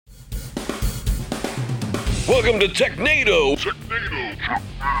Welcome to Technado.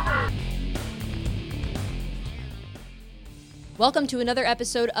 Welcome to another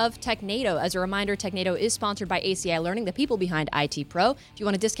episode of Technado. As a reminder, Technado is sponsored by ACI Learning, the people behind IT Pro. If you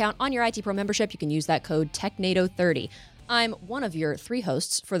want a discount on your IT Pro membership, you can use that code Technado30. I'm one of your three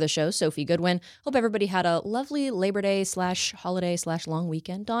hosts for the show, Sophie Goodwin. Hope everybody had a lovely Labor Day / holiday / long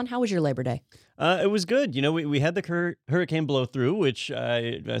weekend. Don, how was your Labor Day? It was good. You know, we had the hurricane blow through, which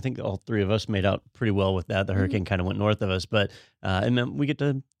I think all three of us made out pretty well with that. The hurricane kind of went north of us, but it meant we get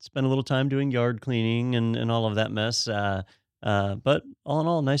to spend a little time doing yard cleaning and all of that mess. But all in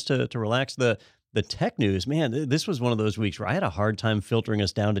all, nice to relax. The tech news, man, this was one of those weeks where I had a hard time filtering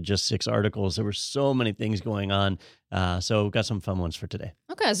us down to just 6 articles. There were so many things going on. So got some fun ones for today.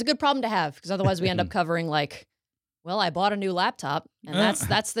 Okay, it's a good problem to have, because otherwise we end up covering I bought a new laptop, and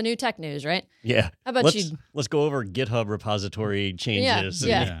that's the new tech news, right? Yeah. How about let's go over GitHub repository changes.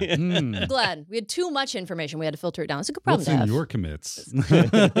 Yeah. I'm glad. We had too much information. We had to filter it down. It's a good problem What's to have. in your commits?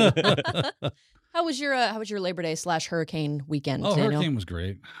 How was your Labor Day / hurricane weekend, Oh, Daniel? hurricane was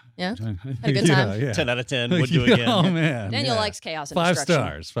great. Yeah? Had a good time? Yeah. 10 out of 10 would do again. Oh, man. Daniel likes chaos and 5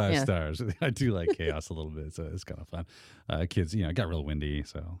 destruction. stars. 5 stars. I do like chaos a little bit, so it's kind of fun. Kids, it got real windy,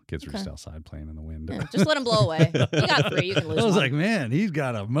 so kids were just outside playing in the wind. Yeah, just let him blow away. You got 3. You can lose I was one. like, man, he's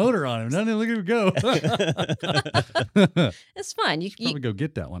got a motor on him. Nothing, look at him go. It's fine. You Probably go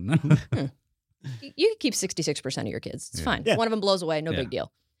get that one. can keep 66% of your kids. It's fine. Yeah. If one of them blows away, no big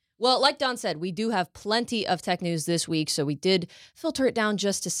deal. Well, like Don said, we do have plenty of tech news this week, so we did filter it down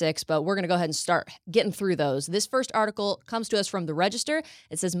just to 6, but we're going to go ahead and start getting through those. This first article comes to us from The Register.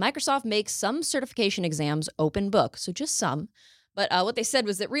 It says Microsoft makes some certification exams open book, so just some. But what they said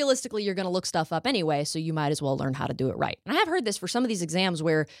was that realistically, you're going to look stuff up anyway, so you might as well learn how to do it right. And I have heard this for some of these exams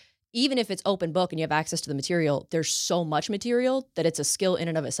where even if it's open book and you have access to the material, there's so much material that it's a skill in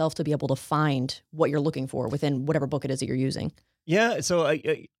and of itself to be able to find what you're looking for within whatever book it is that you're using. Yeah, so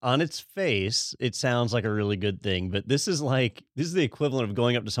on its face, it sounds like a really good thing, but this is the equivalent of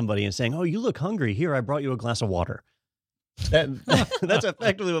going up to somebody and saying, "Oh, you look hungry. Here, I brought you a glass of water." That's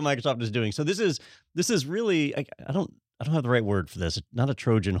effectively what Microsoft is doing. So this is really I don't have the right word for this. Not a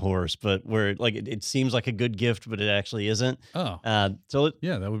Trojan horse, but where it seems like a good gift, but it actually isn't. Oh,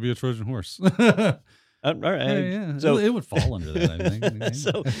 that would be a Trojan horse. All right. Yeah. So it would fall under that, I think.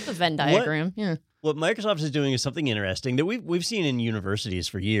 So A Venn diagram, yeah. What Microsoft is doing is something interesting that we've seen in universities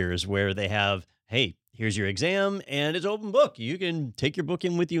for years, where they have, hey, here's your exam, and it's open book. You can take your book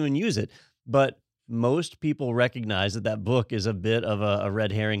in with you and use it. But most people recognize that book is a bit of a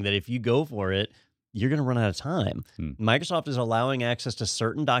red herring, that if you go for it, you're going to run out of time. Microsoft is allowing access to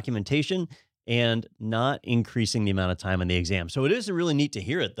certain documentation and not increasing the amount of time on the exam. So it is really neat to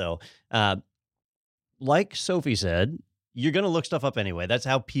hear it, though. Like Sophie said, you're going to look stuff up anyway. That's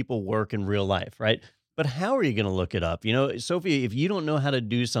how people work in real life, right? But how are you going to look it up? You know, Sophie, if you don't know how to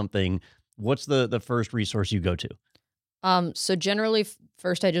do something, what's the first resource you go to? So generally,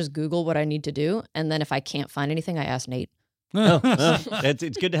 first I just Google what I need to do, and then if I can't find anything, I ask Nate.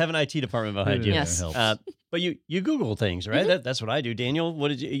 It's good to have an IT department behind you. Yes. But you Google things, right? Mm-hmm. That's what I do. Daniel, what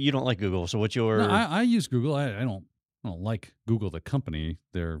did you don't like Google? So what's your? No, I use Google. I don't like Google, the company.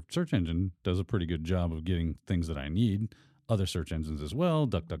 Their search engine does a pretty good job of getting things that I need. Other search engines as well,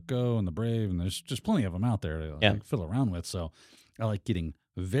 DuckDuckGo and the Brave, and there's just plenty of them out there to fiddle around with. So I like getting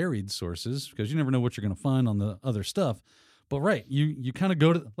varied sources, because you never know what you're going to find on the other stuff. But right, you kind of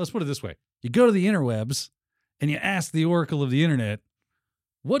go to, let's put it this way. You go to the interwebs and you ask the oracle of the internet,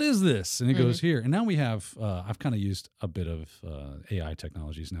 what is this? And it goes here. And now we have, I've kind of used a bit of AI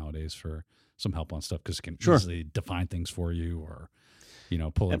technologies nowadays for some help on stuff, because it can easily define things for you, or,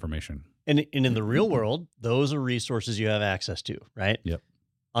 pull information. And in the real world, those are resources you have access to, right? Yep.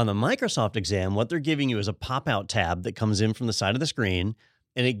 On the Microsoft exam, what they're giving you is a pop-out tab that comes in from the side of the screen,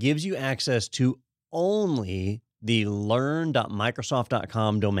 and it gives you access to only the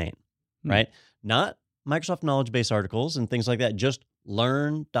learn.microsoft.com domain, right? Not Microsoft knowledge base articles and things like that, just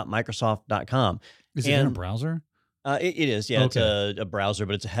learn.microsoft.com. Is it in a browser? It is, yeah. Okay. It's a browser,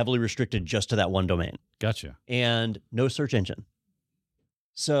 but it's heavily restricted just to that one domain. Gotcha. And no search engine.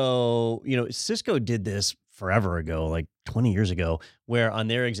 So, Cisco did this forever ago, like 20 years ago, where on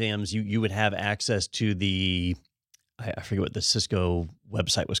their exams, you would have access to I forget what the Cisco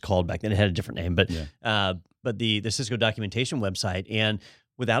website was called back then. It had a different name, but the Cisco documentation website. And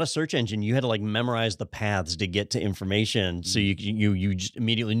without a search engine, you had to memorize the paths to get to information. So you just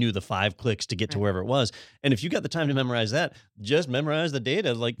immediately knew the 5 clicks to get to wherever it was. And if you got the time to memorize that, just memorize the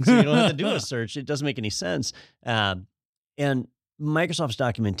data, so you don't have to do a search. It doesn't make any sense. And Microsoft's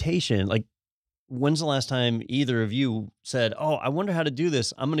documentation, when's the last time either of you said, oh, I wonder how to do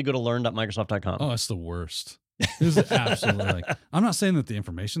this. I'm going to go to learn.microsoft.com. Oh, it's the worst. It's absolutely like, I'm not saying that the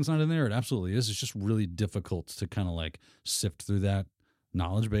information's not in there. It absolutely is. It's just really difficult to kind of like sift through that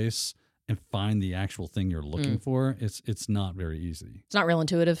knowledge base and find the actual thing you're looking for. It's not very easy. It's not real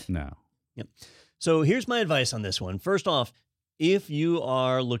intuitive. No. Yep. So here's my advice on this one. First off, if you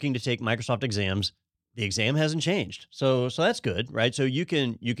are looking to take Microsoft exams, the exam hasn't changed. So that's good, right? So you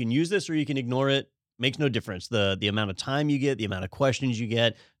can use this or you can ignore it. Makes no difference. The amount of time you get, the amount of questions you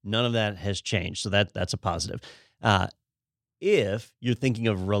get, none of that has changed. So that's a positive. If you're thinking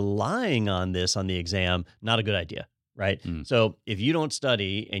of relying on this on the exam, not a good idea, right? So if you don't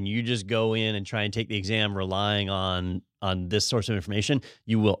study and you just go in and try and take the exam relying on this source of information,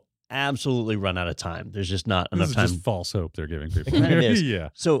 you will absolutely run out of time. There's just not enough time. Just false hope they're giving people. It kind of is. Yeah.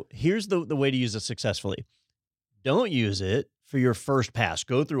 So here's the way to use it successfully. Don't use it for your first pass.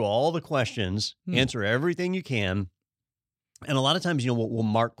 Go through all the questions, answer everything you can. And a lot of times, we'll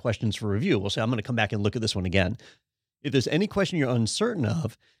mark questions for review. We'll say, I'm going to come back and look at this one again. If there's any question you're uncertain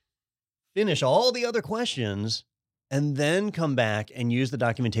of, finish all the other questions and then come back and use the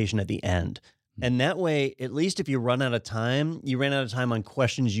documentation at the end. And that way, at least if you run out of time, you ran out of time on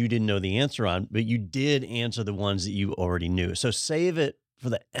questions you didn't know the answer on, but you did answer the ones that you already knew. So save it for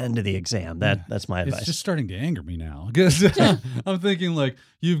the end of the exam. That's my advice. It's just starting to anger me now because I'm thinking like,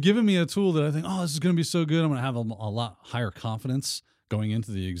 you've given me a tool that I think, oh, this is going to be so good. I'm going to have a lot higher confidence going into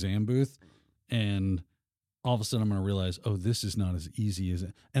the exam booth. And all of a sudden I'm going to realize, oh, this is not as easy as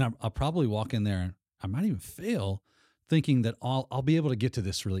it. And I'll probably walk in there and I might even fail thinking that I'll be able to get to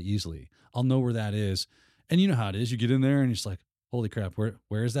this really easily. I'll know where that is. And you know how it is. You get in there and you're just like, holy crap,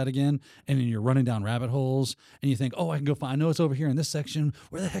 where is that again? And then you're running down rabbit holes and you think, oh, I can go find, I know it's over here in this section.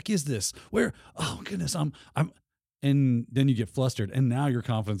 Where the heck is this? Where, oh goodness, and then you get flustered and now your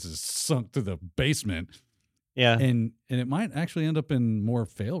confidence is sunk to the basement. Yeah. And it might actually end up in more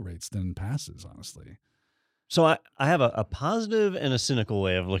fail rates than passes, honestly. So I have a positive and a cynical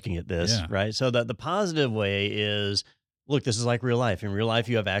way of looking at this, right? So the positive way is, look, this is like real life. In real life,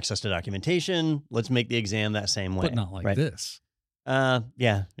 you have access to documentation. Let's make the exam that same way. But not like this.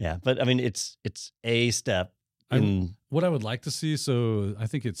 Yeah. But I mean, it's a step. What I would like to see, so I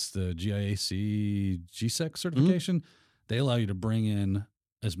think it's the GIAC GSEC certification. They allow you to bring in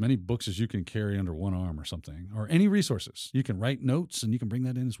as many books as you can carry under one arm or something, or any resources. You can write notes and you can bring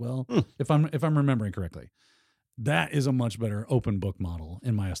that in as well. If I'm remembering correctly. That is a much better open book model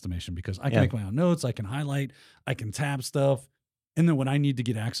in my estimation, because I can make my own notes, I can highlight, I can tab stuff. And then when I need to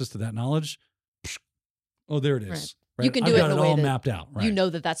get access to that knowledge, oh, there it is. Right. Right? You can do I've it got in it a way all that mapped out. Right. You know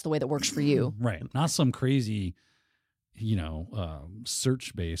that's the way that works for you. Right. Not some crazy,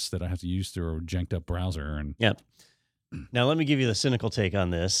 search base that I have to use through a janked up browser. And Now, let me give you the cynical take on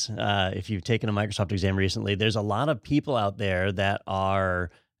this. If you've taken a Microsoft exam recently, there's a lot of people out there that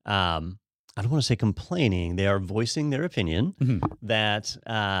are, I don't want to say complaining, they are voicing their opinion that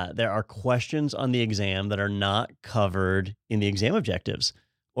there are questions on the exam that are not covered in the exam objectives,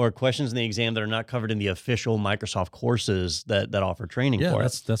 or questions in the exam that are not covered in the official Microsoft courses that offer training for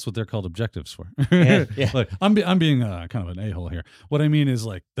it. That's what they're called objectives for. Yeah. Look, I'm being kind of an a-hole here. What I mean is,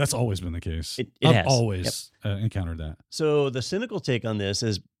 like, that's always been the case. I've always encountered that. So the cynical take on this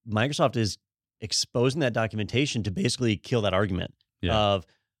is Microsoft is exposing that documentation to basically kill that argument of,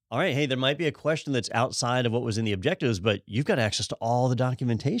 all right, hey, there might be a question that's outside of what was in the objectives, but you've got access to all the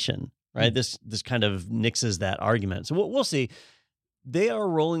documentation, right? This kind of nixes that argument. So we'll see. They are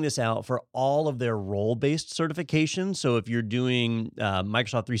rolling this out for all of their role-based certifications. So if you're doing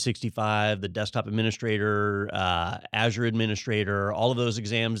Microsoft 365, the desktop administrator, Azure administrator, all of those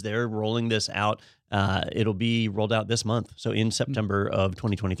exams, they're rolling this out. It'll be rolled out this month, so in September of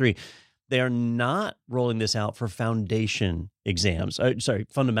 2023. They are not rolling this out for foundation exams.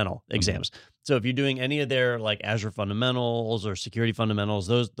 Fundamental exams. So if you're doing any of their like Azure fundamentals or security fundamentals,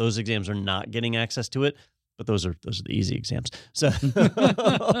 those exams are not getting access to it. But those are the easy exams. So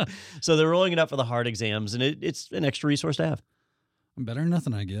so they're rolling it out for the hard exams, and it's an extra resource to have. Better than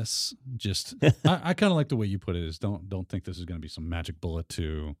nothing, I guess. Just I kind of like the way you put it. Is don't think this is going to be some magic bullet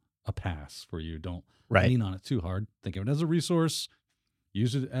to a pass where you don't lean on it too hard. Think of it as a resource.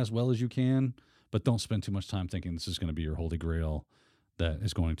 Use it as well as you can, but don't spend too much time thinking this is going to be your holy grail that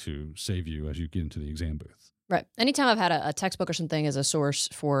is going to save you as you get into the exam booth. Right. Anytime I've had a textbook or something as a source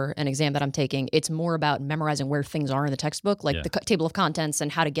for an exam that I'm taking, it's more about memorizing where things are in the textbook, like the table of contents and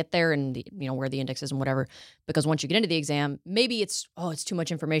how to get there, and where the index is and whatever. Because once you get into the exam, maybe it's too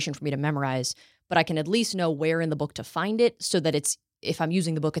much information for me to memorize, but I can at least know where in the book to find it so that it's if I'm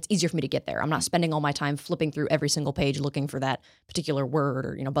using the book, it's easier for me to get there. I'm not spending all my time flipping through every single page looking for that particular word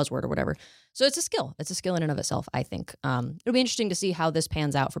or, buzzword or whatever. So it's a skill. It's a skill in and of itself, I think. It'll be interesting to see how this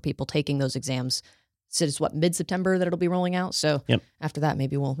pans out for people taking those exams. So it's mid-September that it'll be rolling out. So after that,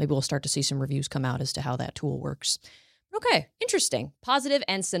 maybe we'll start to see some reviews come out as to how that tool works. Okay, interesting. Positive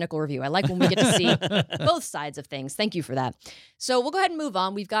and cynical review. I like when we get to see both sides of things. Thank you for that. So we'll go ahead and move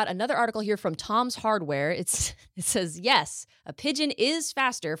on. We've got another article here from Tom's Hardware. It says, yes, a pigeon is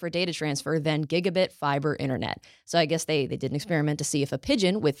faster for data transfer than gigabit fiber internet. So I guess they did an experiment to see if a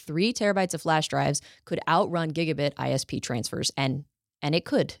pigeon with 3 terabytes of flash drives could outrun gigabit ISP transfers, and it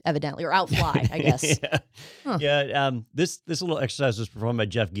could, evidently, or outfly, I guess. This little exercise was performed by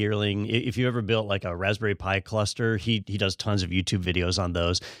Jeff Geerling. If you ever built like a Raspberry Pi cluster, he does tons of YouTube videos on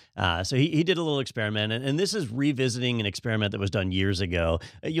those. So he did a little experiment, and this is revisiting an experiment that was done years ago.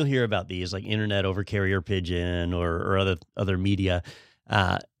 You'll hear about these, like internet over carrier pigeon or other media.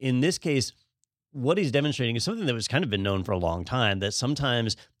 In this case, what he's demonstrating is something that was kind of been known for a long time, that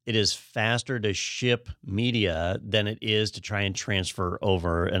sometimes it is faster to ship media than it is to try and transfer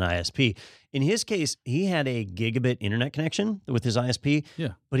over an ISP. In his case, he had a gigabit internet connection with his ISP,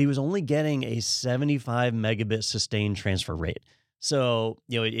 but he was only getting a 75 megabit sustained transfer rate. So,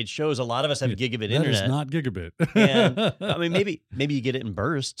 it shows a lot of us have gigabit internet. That is not gigabit. And I mean, maybe you get it in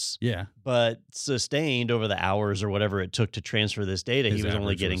bursts. Yeah. But sustained over the hours or whatever it took to transfer this data, he was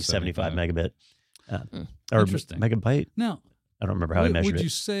only getting 75 megabit. Or megabyte. Now, I don't remember how he measured it. Would you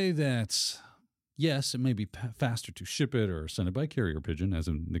say that, yes, it may be faster to ship it or send it by carrier pigeon, as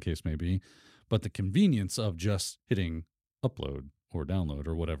in the case may be, but the convenience of just hitting upload or download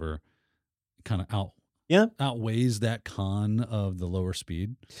or whatever kind of outweighs that con of the lower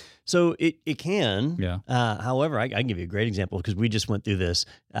speed? So it can. Yeah. However, I can give you a great example because we just went through this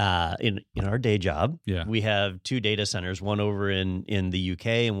in our day job. Yeah. We have 2 data centers, one over in the UK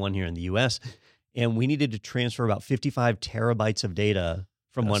and one here in the US. And we needed to transfer about 55 terabytes of data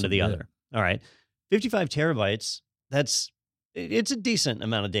from one to the other. All right. 55 terabytes, it's a decent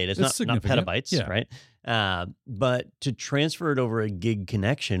amount of data. It's not petabytes, right? But to transfer it over a gig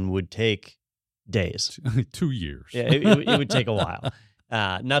connection would take days. 2 years. Yeah, it would take a while.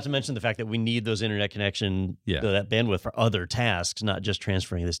 Not to mention the fact that we need those internet connection, that bandwidth for other tasks, not just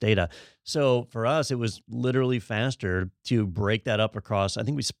transferring this data. So for us, it was literally faster to break that up across, I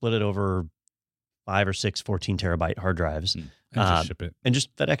think we split it over 5 or 6 14 terabyte hard drives. And just ship it. And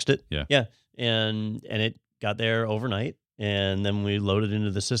just FedExed it. Yeah. And it got there overnight. And then we loaded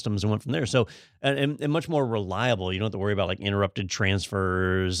into the systems and went from there. So, and much more reliable. You don't have to worry about like interrupted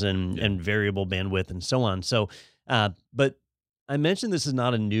transfers and variable bandwidth and so on. So, but I mentioned this is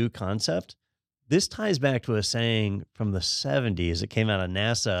not a new concept. This ties back to a saying from the 70s. It came out of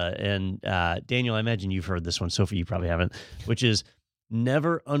NASA. And Daniel, I imagine you've heard this one. Sophie, you probably haven't, which is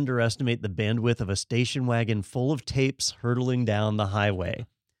never underestimate the bandwidth of a station wagon full of tapes hurtling down the highway.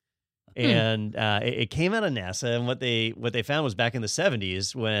 And it came out of NASA, and what they found was back in the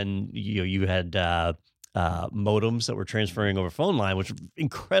 70s when you had modems that were transferring over phone line, which were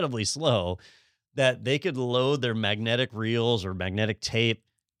incredibly slow, that they could load their magnetic reels or magnetic tape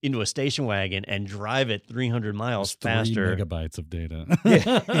into a station wagon and drive it 300 miles faster. 3 megabytes of data.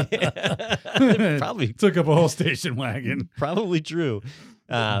 Probably took up a whole station wagon. Probably true.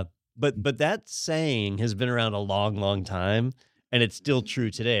 But that saying has been around a long, long time. And it's still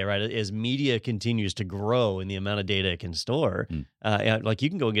true today, right? As media continues to grow in the amount of data it can store, like you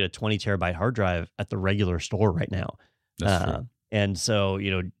can go and get a 20 terabyte hard drive at the regular store right now. That's true. And so,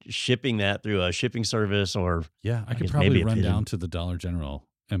 shipping that through a shipping service or... Yeah, I could probably run down to the Dollar General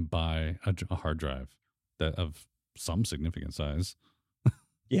and buy a hard drive of some significant size.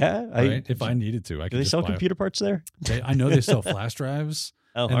 Yeah. Right? If I needed to. Do they sell computer parts there? I know they sell flash drives.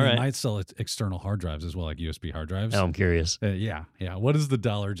 Oh, and all right. They might sell external hard drives as well, like USB hard drives. Oh, I'm curious. Yeah. What is the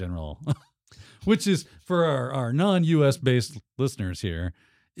Dollar General? Which is, for our non-US based listeners here,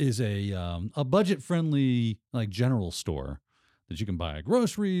 is a budget-friendly like general store that you can buy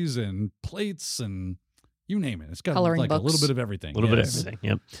groceries and plates and you name it. It's got coloring like books. A little bit of everything. A little bit of everything.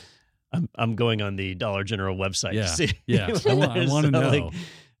 Yep. I'm going on the Dollar General website to see. Yeah. I want to know.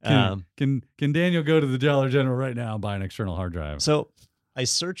 Can Daniel go to the Dollar General right now and buy an external hard drive? So I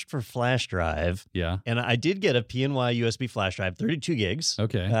searched for flash drive. Yeah. And I did get a PNY USB flash drive, 32 gigs.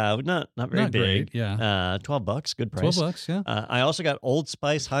 Okay. Not very big. Great. Yeah. $12, good price. $12, yeah. I also got Old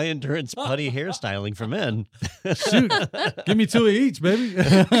Spice high endurance putty hairstyling for men. Shoot. Give me 2 of each, baby.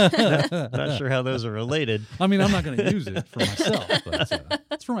 Not sure how those are related. I mean, I'm not going to use it for myself,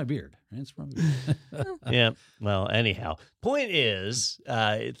 but It's for my beard. It's for my beard. Yeah. Well, anyhow, point is,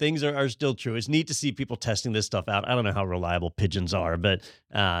 things are still true. It's neat to see people testing this stuff out. I don't know how reliable pigeons are, but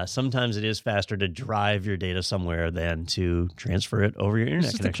sometimes it is faster to drive your data somewhere than to transfer it over your internet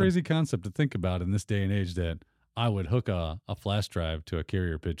It's just connection. a crazy concept to think about in this day and age that I would hook a flash drive to a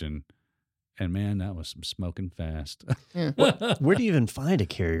carrier pigeon. And man, that was some smoking fast. Where do you even find a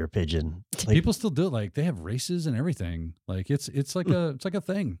carrier pigeon? Like, People still do it. Like they have races and everything. Like it's like a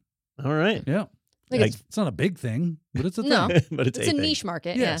thing. all right. Yeah. Like It's not a big thing, but it's a No. thing. But it's it's a niche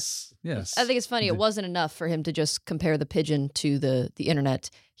market. Yes. Yes. I think it's funny. It The- wasn't enough for him to just compare the pigeon to the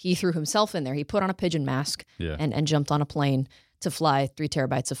internet. He threw himself in there. He put on a pigeon mask Yeah. and jumped on a plane to fly 3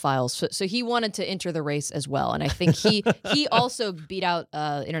 terabytes of files. So he wanted to enter the race as well. And I think he also beat out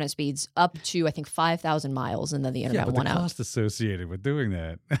internet speeds up to, I think, 5,000 miles, and then the Yeah, internet but won the out. cost associated with doing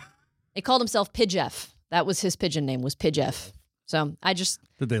that. He called himself Pidgeff. That was his pigeon name, was Pidgeff. So I just,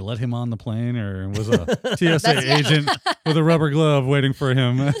 Did they let him on the plane, or was a TSA That's- yeah. agent with a rubber glove waiting for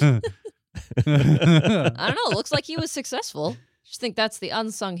him? I don't know. It looks like he was successful. Just think that's the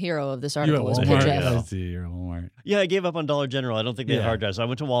unsung hero of this You at article is Walmart? Pidgeff. Pidgeff. I see. You're at Walmart. Yeah, I gave up on Dollar General. I don't think they had Yeah. hard drives. So I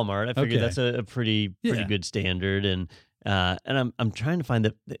went to Walmart. I figured Okay. that's a pretty Yeah. good standard. And I'm trying to find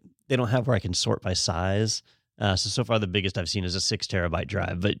that they don't have where I can sort by size. So far the biggest I've seen is a 6 terabyte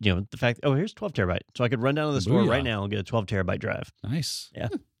drive. But you know, the fact, here's 12 terabyte. So I could run down to the store Booyah. right now and get a 12 terabyte drive. Nice.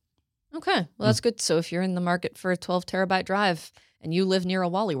 Okay. Well, that's good. So if you're in the market for a 12 terabyte drive and you live near a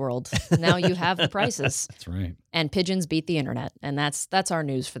Wally World, now you have the prices. That's right. And pigeons beat the internet. And that's our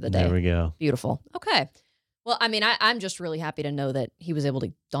news for the day. There we go. Beautiful. Okay. Well, I mean, I'm just really happy to know that he was able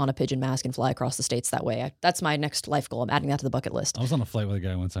to don a pigeon mask and fly across the states that way. That's my next life goal. I'm adding that to the bucket list. I was on a flight with a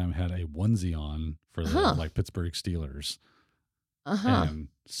guy one time who had a onesie on for the Huh. like Pittsburgh Steelers Uh-huh. and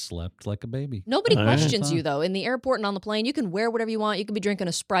slept like a baby. Nobody All right. questions you, though. In the airport and on the plane, you can wear whatever you want. You can be drinking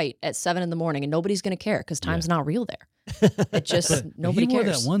a Sprite at 7 in the morning, and nobody's going to care because time's not real there. It just, But nobody he wore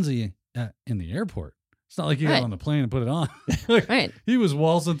cares. that onesie in the airport. It's not like he Right. got on the plane and put it on. Right. He was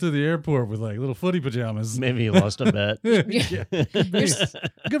waltzing through the airport with like little footy pajamas. Maybe you lost a bet. Yeah.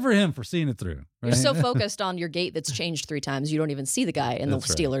 Good for him for seeing it through. You're Right? so focused on your gate that's changed 3 times, you don't even see the guy in the That's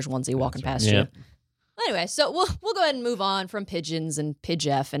right. Steelers onesie walking That's past right. you. Anyway, so we'll go ahead and move on from pigeons and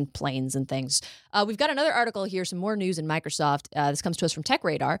Pidgeff and planes and things. We've got another article here, some more news in Microsoft. This comes to us from Tech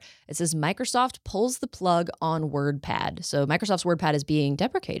Radar. It says Microsoft pulls the plug on WordPad. So Microsoft's WordPad is being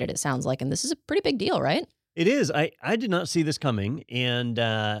deprecated, it sounds like, and this is a pretty big deal, right? It is. I did not see this coming, and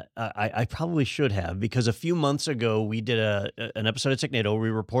I probably should have, because a few months ago we did an episode of TechNado where we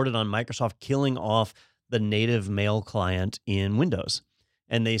reported on Microsoft killing off the native mail client in Windows.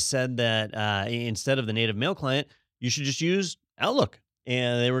 And they said that instead of the native mail client, you should just use Outlook.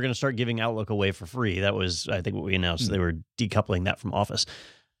 And they were going to start giving Outlook away for free. That was, I think, what we announced. They were decoupling that from Office.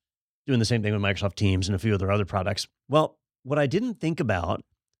 Doing the same thing with Microsoft Teams and a few of their other products. Well, what I didn't think about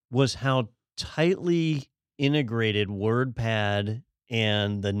was how tightly integrated WordPad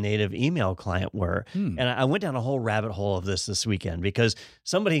and the native email client were. And I went down a whole rabbit hole of this weekend because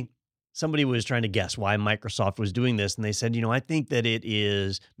somebody was trying to guess why Microsoft was doing this. And they said, I think that it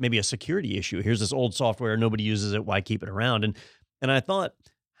is maybe a security issue. Here's this old software. Nobody uses it. Why keep it around? And I thought,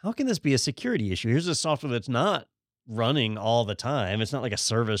 how can this be a security issue? Here's this software that's not running all the time. It's not like a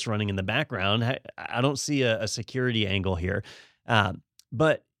service running in the background. I don't see a security angle here.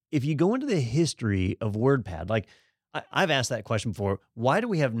 But if you go into the history of WordPad, like I've asked that question before, why do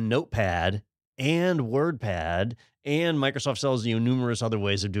we have Notepad and WordPad, and Microsoft sells you numerous other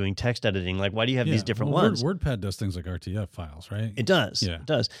ways of doing text editing? Like, why do you have these different ones? WordPad does things like RTF files, right? It does. Yeah. It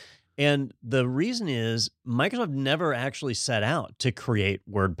does. And the reason is Microsoft never actually set out to create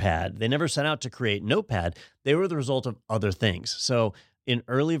WordPad. They never set out to create Notepad. They were the result of other things. So in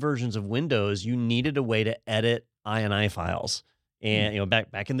early versions of Windows, you needed a way to edit INI files. And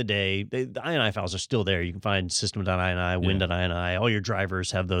back in the day, the INI files are still there. You can find system.ini, win.ini. All your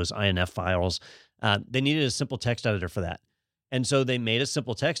drivers have those INF files. They needed a simple text editor for that. And so they made a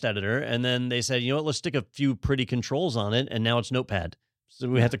simple text editor, and then they said, let's stick a few pretty controls on it, and now it's Notepad. So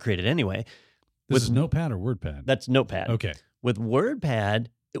we have to create it anyway. This is Notepad or WordPad? That's Notepad. Okay. With WordPad,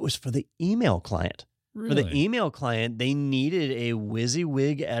 it was for the email client. Really? For the email client, they needed a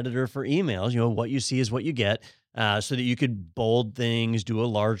WYSIWYG editor for emails. What you see is what you get. So that you could bold things, do a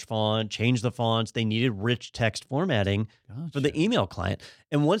large font, change the fonts. They needed rich text formatting for the email client.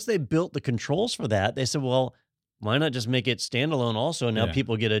 And once they built the controls for that, they said, well, why not just make it standalone also? Now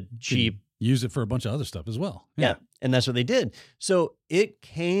people get a cheap... Use it for a bunch of other stuff as well. Yeah. And that's what they did. So it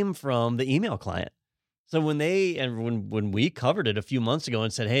came from the email client. So when we covered it a few months ago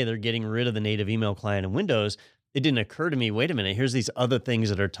and said, hey, they're getting rid of the native email client in Windows, it didn't occur to me, wait a minute, here's these other things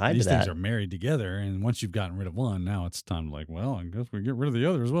that are tied These to that. things are married together, and once you've gotten rid of one, now it's time to like, well, I guess we get rid of the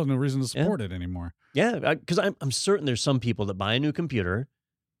other as well. No reason to support it anymore. Yeah, because I'm certain there's some people that buy a new computer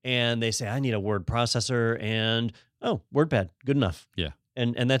and they say, I need a word processor and, oh, WordPad, good enough. Yeah.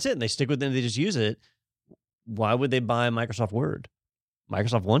 And that's it. And they stick with it and they just use it. Why would they buy Microsoft Word?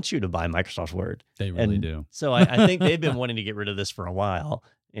 Microsoft wants you to buy Microsoft Word. They really do. So I think they've been wanting to get rid of this for a while.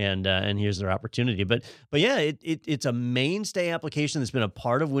 And here's their opportunity. But yeah, it's a mainstay application that's been a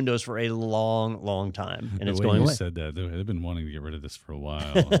part of Windows for a long, long time, and it's going away. You said that they've been wanting to get rid of this for a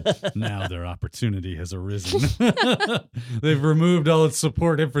while. Now their opportunity has arisen. They've removed all its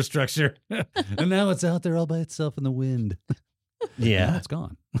support infrastructure, and now it's out there all by itself in the wind. Yeah, now it's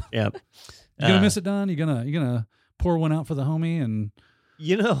gone. Yeah, You gonna miss it, Don? You gonna pour one out for the homie? And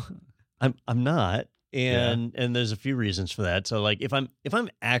I'm not. And there's a few reasons for that. So like if I'm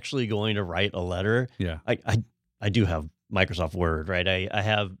actually going to write a letter, I do have Microsoft Word, right? I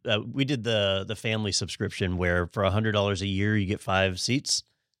have we did the family subscription where for $100 a year you get 5 seats.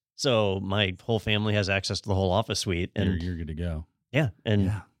 So my whole family has access to the whole Office suite, and you're good to go. Yeah,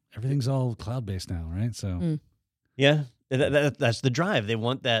 and everything's all cloud based now, right? So yeah. That's the drive. They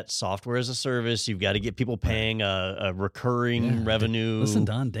want that software as a service. You've got to get people paying a recurring revenue. Listen,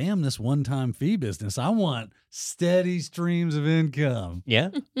 Don, damn this one-time fee business. I want steady streams of income.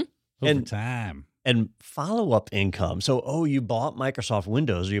 Yeah. Over time. And follow-up income. So, you bought Microsoft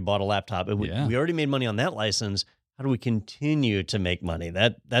Windows or you bought a laptop. And we already made money on that license. How do we continue to make money?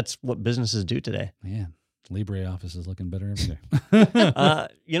 That's what businesses do today. Man. LibreOffice is looking better every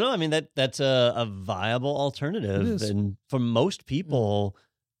day. That's a viable alternative, and for most people,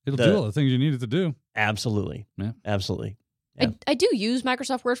 it'll do all the things you need it to do. Absolutely, absolutely. Yeah. I do use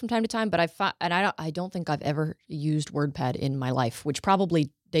Microsoft Word from time to time, but I don't think I've ever used WordPad in my life, which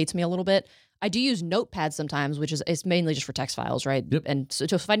probably dates me a little bit. I do use Notepad sometimes, which is it's mainly just for text files, right? Yep. And so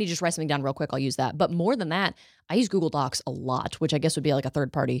if I need to just write something down real quick, I'll use that. But more than that, I use Google Docs a lot, which I guess would be like a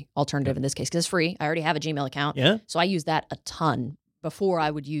third-party alternative in this case because it's free. I already have a Gmail account, so I use that a ton before I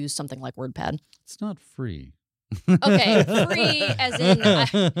would use something like WordPad. It's not free. Okay, free as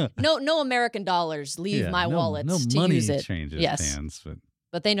in no American dollars leave my wallet to use it. Changes hands,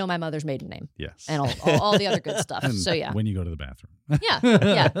 but they know my mother's maiden name. Yes, and all the other good stuff. And so yeah, when you go to the bathroom.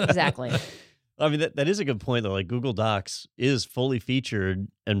 yeah, exactly. I mean, that is a good point, though. Like Google Docs is fully featured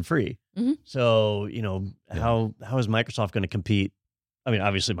and free. Mm-hmm. So, how is Microsoft going to compete? I mean,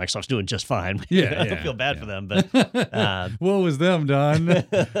 obviously, Microsoft's doing just fine. I don't feel bad for them. But what was them, Don?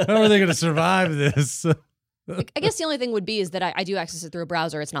 How are they going to survive this? I guess the only thing would be is that I do access it through a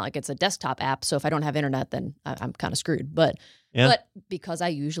browser. It's not like it's a desktop app. So if I don't have internet, then I'm kind of screwed. But because I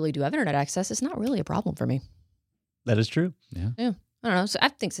usually do have internet access, it's not really a problem for me. That is true. Yeah. I don't know. So I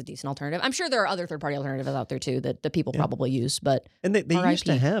think it's a decent alternative. I'm sure there are other third-party alternatives out there too that people probably use. But they used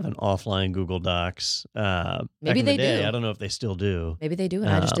to have an offline Google Docs. Maybe they do. I don't know if they still do. Maybe they do, and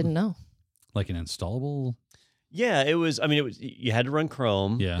I just didn't know. Like an installable. Yeah, it was. I mean, it was. You had to run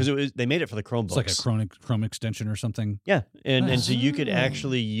Chrome because they made it for the Chromebooks. It's like a Chrome extension or something. Yeah, and so you could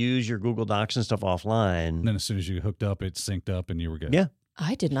actually use your Google Docs and stuff offline. And then as soon as you hooked up, it synced up, and you were good. Yeah,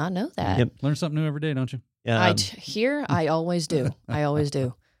 I did not know that. Yep. Learn something new every day, don't you? I always do. I always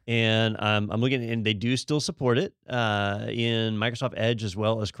do. And I'm looking, and they do still support it in Microsoft Edge as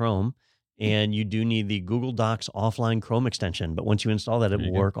well as Chrome. And you do need the Google Docs offline Chrome extension, but once you install that, it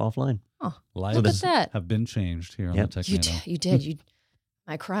will work offline. Oh, lives look at that. Have been changed here on the TechNado. You did.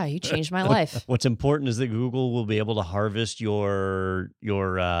 I cry. You changed my life. What's important is that Google will be able to harvest your.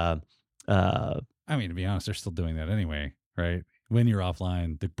 I mean, to be honest, they're still doing that anyway, right? When you're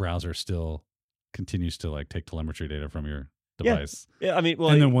offline, the browser still continues to like take telemetry data from your device. Yeah, I mean,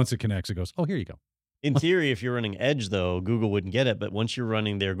 and then once it connects, it goes, oh, here you go. In theory, if you're running Edge, though, Google wouldn't get it. But once you're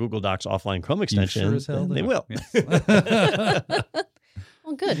running their Google Docs offline Chrome extension, sure as hell they will. Yes.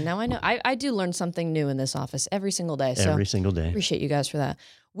 Well, good. Now I know. I do learn something new in this office every single day. So every single day. Appreciate you guys for that.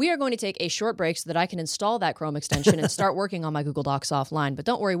 We are going to take a short break so that I can install that Chrome extension and start working on my Google Docs offline. But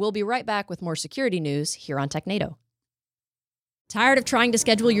don't worry, we'll be right back with more security news here on TechNado. Tired of trying to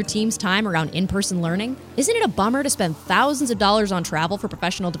schedule your team's time around in-person learning? Isn't it a bummer to spend thousands of dollars on travel for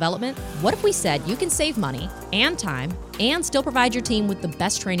professional development? What if we said you can save money and time and still provide your team with the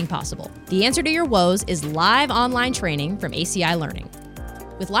best training possible? The answer to your woes is live online training from ACI Learning.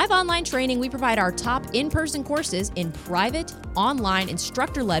 With live online training, we provide our top in-person courses in private, online,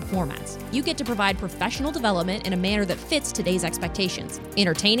 instructor-led formats. You get to provide professional development in a manner that fits today's expectations.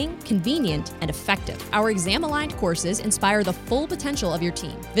 Entertaining, convenient, and effective. Our exam-aligned courses inspire the full potential of your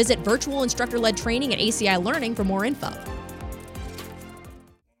team. Visit virtual instructor-led training at ACI Learning for more info.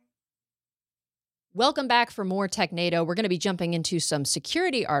 Welcome back for more TechNado. We're going to be jumping into some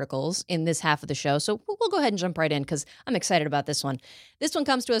security articles in this half of the show, so we'll go ahead and jump right in because I'm excited about this one. This one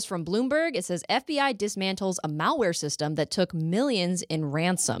comes to us from Bloomberg. It says FBI dismantles a malware system that took millions in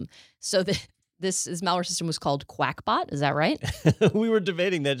ransom. So this malware system was called Qakbot. Is that right? We were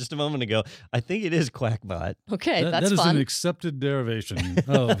debating that just a moment ago. I think it is Qakbot. Okay, that's that is fun. an accepted derivation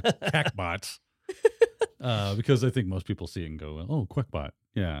of Qakbot. Because I think most people see it and go, "Oh, Qakbot."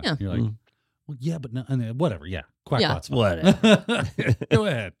 Yeah. You're like, well, yeah, but no, and whatever. Yeah, Qakbot's Whatever. Go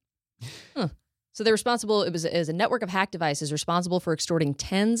ahead. So they're responsible. It was a network of hack devices responsible for extorting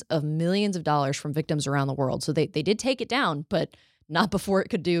tens of millions of dollars from victims around the world. So they did take it down, but not before it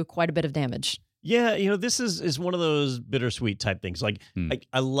could do quite a bit of damage. Yeah, this is one of those bittersweet type things. Like,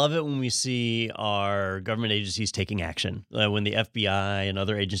 I love it when we see our government agencies taking action. When the FBI and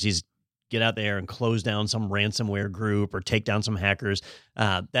other agencies get out there and close down some ransomware group or take down some hackers,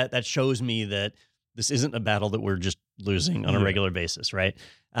 that shows me that this isn't a battle that we're just losing on a regular basis, right?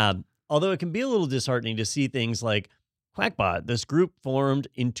 Although it can be a little disheartening to see things like Qakbot, this group formed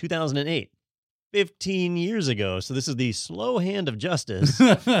in 2008. 15 years ago. So this is the slow hand of justice,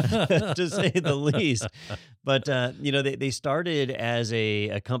 to say the least. But, they started as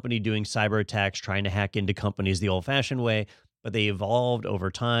a company doing cyber attacks, trying to hack into companies the old-fashioned way, but they evolved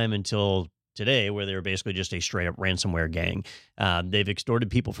over time until today, where they were basically just a straight-up ransomware gang. They've extorted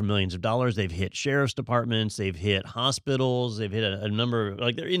people for millions of dollars. They've hit sheriff's departments. They've hit hospitals. They've hit a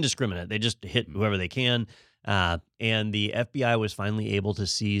number, they're indiscriminate. They just hit whoever they can. And the FBI was finally able to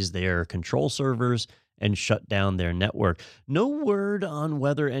seize their control servers and shut down their network. No word on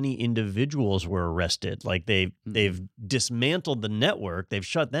whether any individuals were arrested. Like they've dismantled the network, they've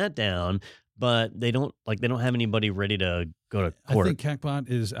shut that down, but they don't have anybody ready to go to court. I think Qakbot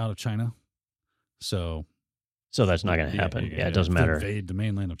is out of China, so that's not going to happen. Yeah, it doesn't matter. Invade the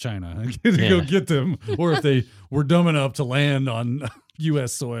mainland of China to go get them, or if they were dumb enough to land on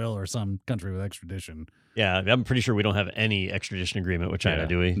U.S. soil or some country with extradition. Yeah, I'm pretty sure we don't have any extradition agreement with China,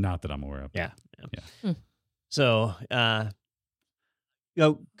 do we? Not that I'm aware of. Yeah. So,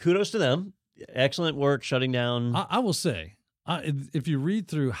 kudos to them. Excellent work shutting down. I will say, if you read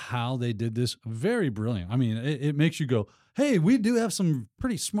through how they did this, very brilliant. I mean, it makes you go, hey, we do have some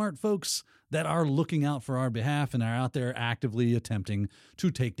pretty smart folks that are looking out for our behalf and are out there actively attempting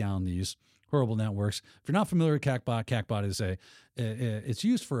to take down these horrible networks. If you're not familiar with Qakbot, Qakbot is it's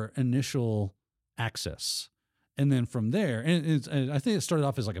used for initial access. And then from there, and I think it started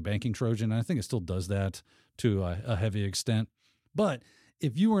off as like a banking Trojan. And I think it still does that to a heavy extent. But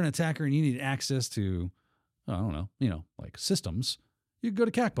if you were an attacker and you needed access to, I don't know, like systems, you go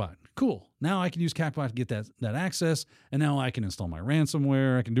to Qakbot. Cool. Now I can use Qakbot to get that access. And now I can install my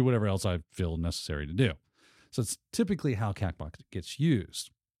ransomware. I can do whatever else I feel necessary to do. So it's typically how Qakbot gets used.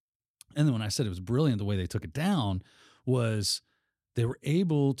 And then when I said it was brilliant, the way they took it down was they were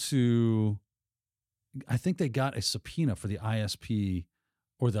able to, I think they got a subpoena for the ISP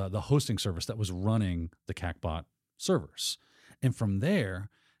or the hosting service that was running the Qakbot servers. And from there,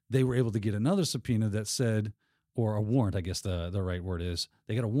 they were able to get another subpoena that said, or a warrant, I guess the right word is,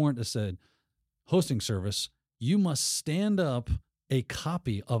 they got a warrant that said, hosting service, you must stand up a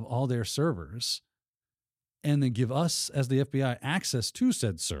copy of all their servers and then give us as the FBI access to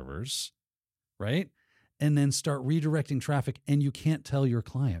said servers, right? And then start redirecting traffic. And you can't tell your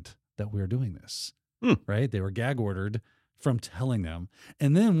client that we're doing this, right? They were gag ordered from telling them.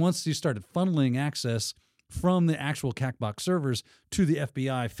 And then once you started funneling access from the actual Qakbot servers to the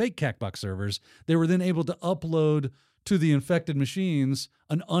FBI fake Qakbot servers, they were then able to upload to the infected machines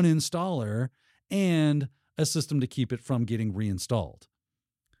an uninstaller and a system to keep it from getting reinstalled.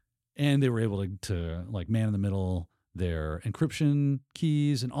 And they were able to like man in the middle their encryption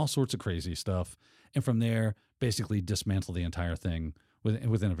keys and all sorts of crazy stuff. And from there, basically dismantle the entire thing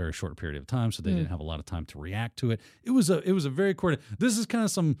within a very short period of time. So they didn't have a lot of time to react to it. It was a very this is kind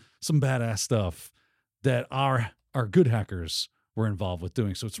of some badass stuff that our good hackers were involved with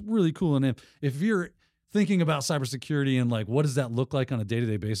doing. So it's really cool. And if you're thinking about cybersecurity and like, what does that look like on a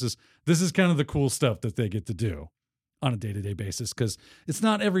day-to-day basis? This is kind of the cool stuff that they get to do on a day-to-day basis, because it's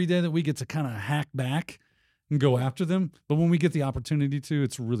not every day that we get to kind of hack back and go after them. But when we get the opportunity to,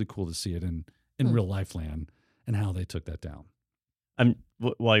 it's really cool to see it in real life land and how they took that down.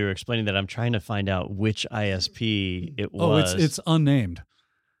 While you're explaining that, I'm trying to find out which ISP it was. Oh, it's unnamed.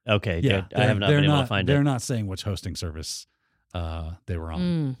 Okay, yeah, I have not been able to find it. They're not saying which hosting service they were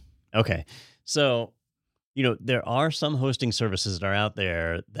on. Okay, so there are some hosting services that are out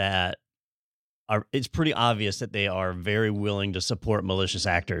there that it's pretty obvious that they are very willing to support malicious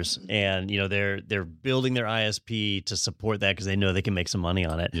actors, and they're building their ISP to support that because they know they can make some money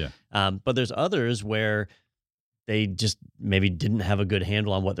on it. Yeah. But there's others where they just maybe didn't have a good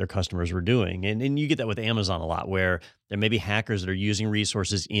handle on what their customers were doing, and you get that with Amazon a lot, where there may be hackers that are using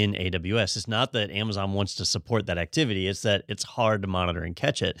resources in AWS. It's not that Amazon wants to support that activity; it's that it's hard to monitor and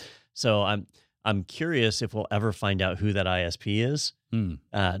catch it. So I'm curious if we'll ever find out who that ISP is.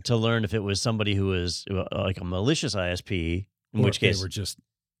 To learn if it was somebody who was like a malicious ISP, in which case they were just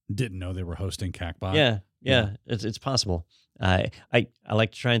didn't know they were hosting Qakbot. Yeah. It's possible. I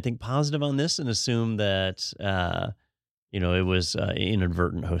like to try and think positive on this and assume that it was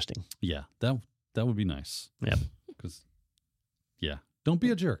inadvertent hosting. Yeah, that would be nice. Yeah, because don't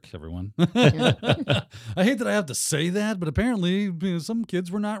be a jerk, everyone. I hate that I have to say that, but apparently some kids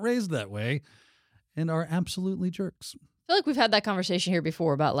were not raised that way and are absolutely jerks. I feel like we've had that conversation here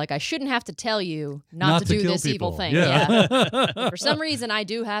before about I shouldn't have to tell you not to do this evil thing. Yeah. For some reason, I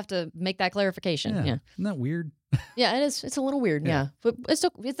do have to make that clarification. Yeah. Isn't that weird? Yeah, it is. It's a little weird. Yeah. But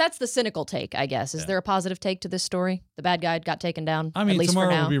that's the cynical take, I guess. Is there a positive take to this story? The bad guy got taken down. I mean, at least tomorrow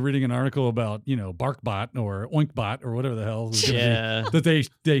for now. we'll be reading an article about, BarkBot or OinkBot or whatever the hell that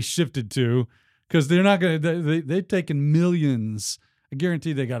they shifted to, because they're not going to, they've taken millions. I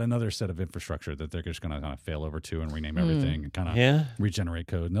guarantee they got another set of infrastructure that they're just going to kind of fail over to and rename everything and kind of regenerate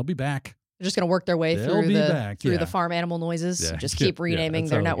code, and they'll be back. They're just going to work their way through the farm animal noises. Yeah. Just keep renaming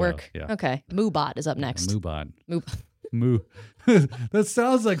their network. Yeah. Okay. MooBot is up next. MooBot. Moo. That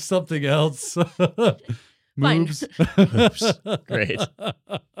sounds like something else. Moves. Great.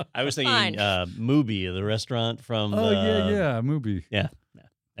 I was thinking Mubi, the restaurant from. Mubi. Yeah.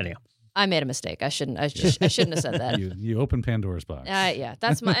 Anyhow. I made a mistake. I shouldn't have said that. You opened Pandora's box.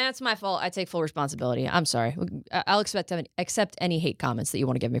 That's my fault. I take full responsibility. I'm sorry. I'll accept any hate comments that you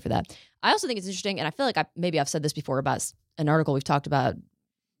want to give me for that. I also think it's interesting, and I feel like I've said this before about an article we've talked about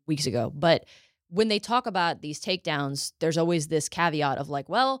weeks ago, but when they talk about these takedowns, there's always this caveat of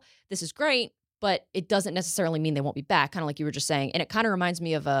well, this is great, but it doesn't necessarily mean they won't be back, kind of like you were just saying. And it kind of reminds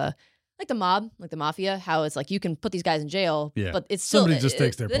me of like the mob, like the mafia, how it's you can put these guys in jail, but it's still somebody just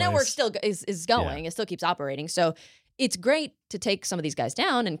takes their place. The network still is going. It still keeps operating. So it's great to take some of these guys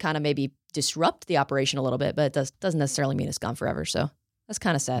down and kind of maybe disrupt the operation a little bit, but it doesn't necessarily mean it's gone forever. So that's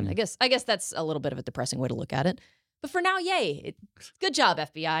kind of sad. I guess that's a little bit of a depressing way to look at it. But for now, yay. Good job,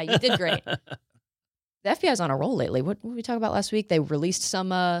 FBI. You did great. The FBI's on a roll lately. What did we talk about last week? They released some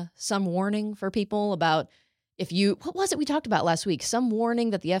warning for people about what was it we talked about last week? Some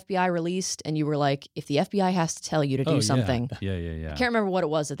warning that the FBI released, and you were like, if the FBI has to tell you to do something. Yeah. I can't remember what it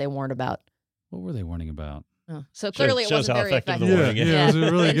was that they warned about. What were they warning about? Oh, so clearly it wasn't very effective. Yeah, it was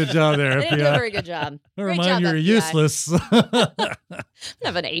a really good job there, FBI. They didn't do a very good job. Never Great job, mind, you're FBI. useless. I'm going to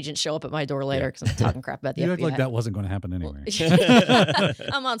have an agent show up at my door later because I'm talking crap about the FBI. You act like that wasn't going to happen anyway.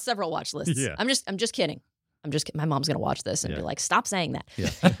 I'm on several watch lists. Yeah. I'm just kidding. My mom's going to watch this and be like, stop saying that. Yeah.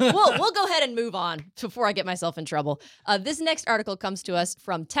 We'll go ahead and move on before I get myself in trouble. This next article comes to us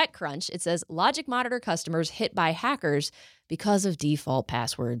from TechCrunch. It says, LogicMonitor customers hit by hackers because of default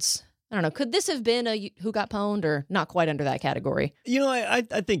passwords. I don't know. Could this have been a who got pwned or not quite under that category? I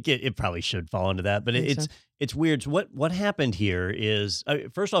think it probably should fall into that, but it's weird. So what happened here is,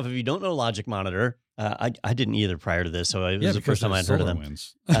 first off, if you don't know LogicMonitor, I didn't either prior to this, so it was the first time I'd heard of them.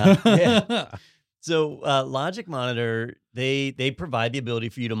 So LogicMonitor, they provide the ability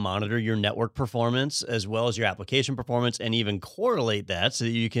for you to monitor your network performance as well as your application performance, and even correlate that so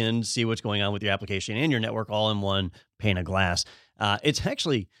that you can see what's going on with your application and your network all in one pane of glass. It's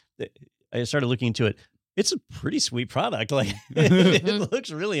actually, I started looking into it. It's a pretty sweet product. It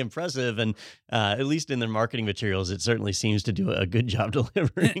looks really impressive, and at least in their marketing materials, it certainly seems to do a good job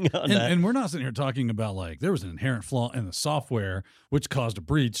delivering on that. And we're not sitting here talking about there was an inherent flaw in the software which caused a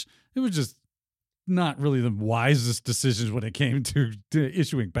breach. It was just not really the wisest decisions when it came to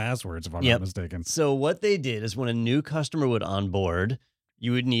issuing passwords, if I'm not mistaken. So what they did is when a new customer would onboard,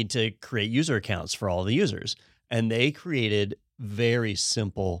 you would need to create user accounts for all the users. And they created very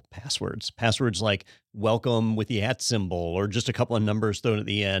simple passwords. Passwords like welcome with the @ symbol or just a couple of numbers thrown at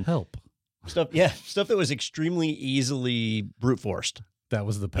the end. Help. Stuff that was extremely easily brute forced. That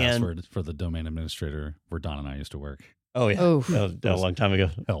was the password for the domain administrator where Don and I used to work. Oh, yeah. Oh. That was a long time ago.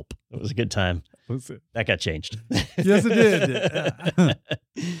 Help. It was a good time. Was it? That got changed. Yes, it did.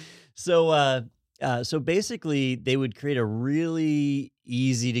 So basically, they would create a really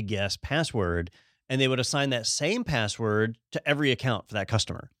easy to guess password, and they would assign that same password to every account for that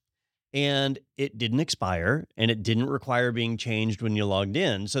customer. And it didn't expire, and it didn't require being changed when you logged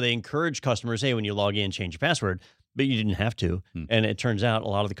in. So they encourage customers, hey, when you log in, change your password. but you didn't have to. And it turns out a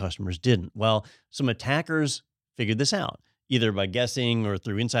lot of the customers didn't. Well, some attackers figured this out, either by guessing or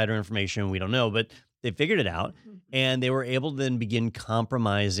through insider information. We don't know, but they figured it out, and they were able to then begin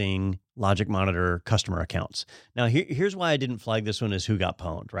compromising LogicMonitor customer accounts. Now, here's why I didn't flag this one as who got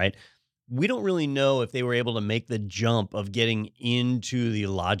pwned, right? We don't really know if they were able to make the jump of getting into the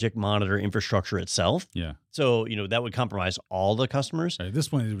LogicMonitor infrastructure itself. Yeah. So, that would compromise all the customers. At this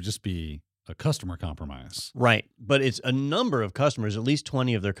point, it would just be a customer compromise. Right. But it's a number of customers, at least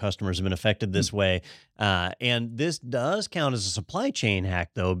 20 of their customers have been affected this way. And this does count as a supply chain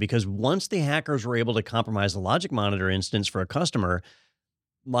hack, though, because once the hackers were able to compromise the LogicMonitor instance for a customer,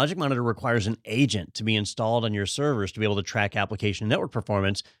 LogicMonitor requires an agent to be installed on your servers to be able to track application network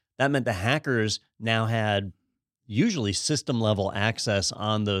performance. That meant the hackers now had usually system-level access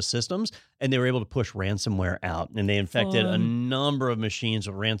on those systems, and they were able to push ransomware out. And they infected a number of machines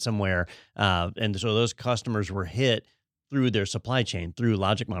with ransomware. And so those customers were hit through their supply chain, through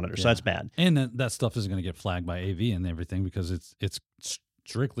LogicMonitor. So that's bad. And that stuff is going to get flagged by AV and everything because it's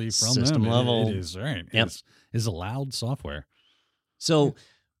strictly from System them. level. It is, right. Yep. It's allowed software. So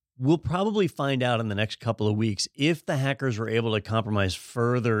we'll probably find out in the next couple of weeks if the hackers were able to compromise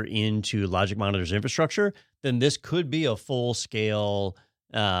further into LogicMonitor's infrastructure, then this could be a full-scale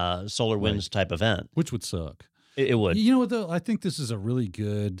SolarWinds type event. Which would suck. It would. You know what, though? I think this is a really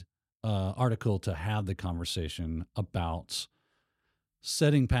good article to have the conversation about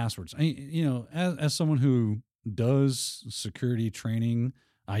setting passwords. As someone who does security training,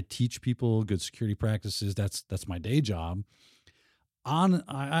 I teach people good security practices. That's my day job.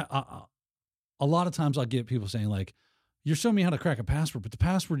 A lot of times I'll get people saying like, you're showing me how to crack a password, but the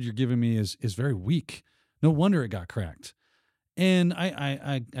password you're giving me is very weak. No wonder it got cracked. And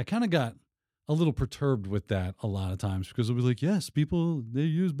I kind of got a little perturbed with that a lot of times because it'll be like, yes, people, they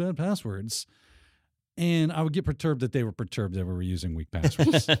use bad passwords. And I would get perturbed that they were perturbed that we were using weak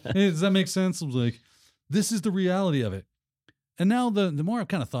passwords. Does that make sense? I was like, this is the reality of it. And now the more I've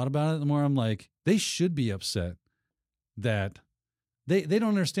kind of thought about it, the more I'm like, they should be upset that they don't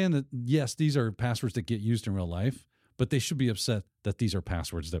understand that, yes, these are passwords that get used in real life, but they should be upset that these are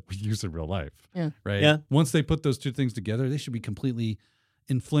passwords that we use in real life. Yeah. Right? Yeah. Once they put those two things together, they should be completely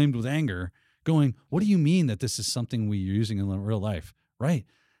inflamed with anger, going, what do you mean that this is something we're using in real life? Right.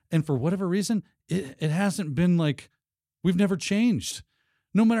 And for whatever reason, it hasn't been like, we've never changed.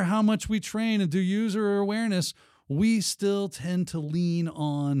 No matter how much we train and do user awareness, we still tend to lean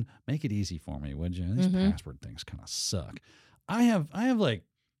on, make it easy for me, would you? These password things kind of suck. I have like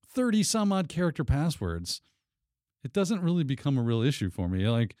 30 some odd character passwords. It doesn't really become a real issue for me.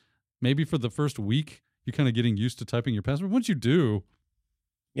 Like maybe for the first week, you're kind of getting used to typing your password. Once you do,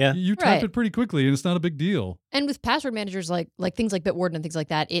 you type it pretty quickly and it's not a big deal. And with password managers like things like Bitwarden and things like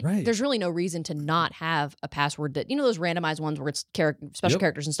that, there's really no reason to not have a password that, those randomized ones where it's special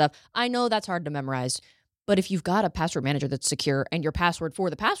characters and stuff. I know that's hard to memorize. But if you've got a password manager that's secure and your password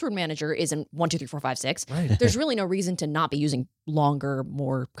for the password manager isn't 1, 2, 3, 4, 5, 6, there's really no reason to not be using longer,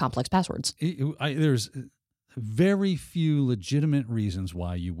 more complex passwords. There's very few legitimate reasons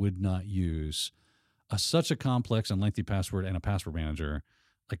why you would not use such a complex and lengthy password and a password manager.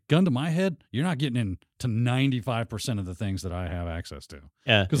 Like, gun to my head, you're not getting into 95% of the things that I have access to.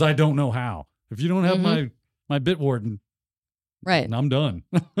 Yeah. Because I don't know how. If you don't have my Bitwarden, I'm done.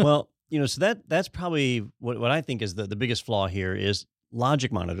 Well, so that's probably what I think is the biggest flaw here is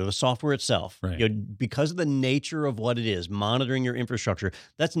LogicMonitor, the software itself. Right. Because of the nature of what it is, monitoring your infrastructure,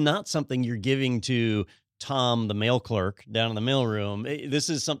 that's not something you're giving to Tom, the mail clerk down in the mailroom. This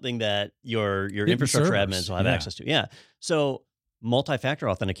is something that your infrastructure admins will have access to. Yeah. So multi-factor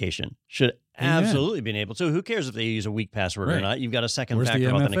authentication should absolutely be enabled. So who cares if they use a weak password or not? You've got a second factor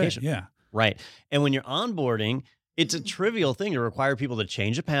authentication. Yeah. Right. And when you're onboarding, it's a trivial thing to require people to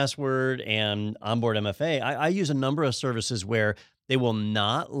change a password and onboard MFA. I use a number of services where they will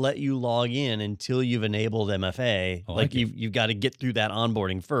not let you log in until you've enabled MFA. You've got to get through that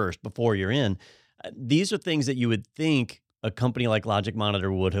onboarding first before you're in. These are things that you would think a company like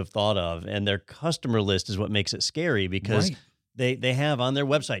LogicMonitor would have thought of, and their customer list is what makes it scary because they have on their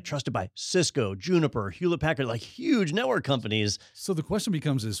website, trusted by Cisco, Juniper, Hewlett-Packard, like huge network companies. So the question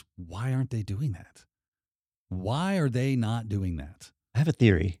becomes why aren't they doing that? Why are they not doing that? I have a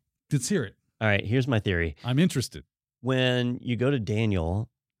theory. Let's hear it. All right, here's my theory. I'm interested. When you go to Daniel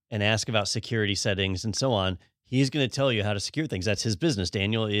and ask about security settings and so on, he's going to tell you how to secure things. That's his business.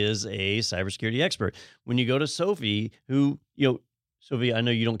 Daniel is a cybersecurity expert. When you go to Sophie, Sophie, I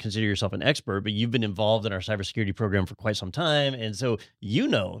know you don't consider yourself an expert, but you've been involved in our cybersecurity program for quite some time. And so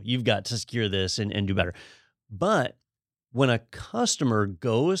you've got to secure this and do better. But when a customer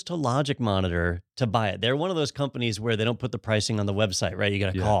goes to LogicMonitor to buy it, they're one of those companies where they don't put the pricing on the website, right? You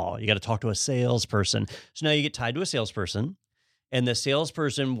got to call, you got to talk to a salesperson. So now you get tied to a salesperson, and the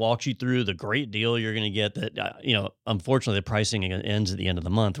salesperson walks you through the great deal you're going to get that, unfortunately, the pricing ends at the end of the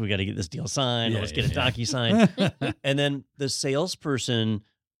month. We got to get this deal signed. Let's get a DocuSign. And then the salesperson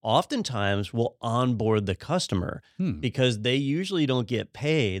oftentimes will onboard the customer because they usually don't get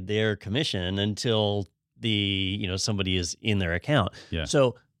paid their commission until somebody is in their account. Yeah.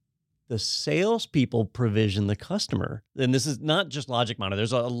 So the salespeople provision the customer. And this is not just LogicMonitor.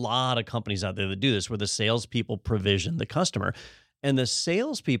 There's a lot of companies out there that do this where the salespeople provision the customer. And the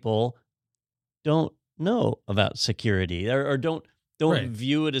salespeople don't know about security or don't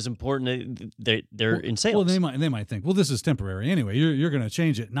view it as important. They're in sales. Well, they might think, well, this is temporary anyway. You're going to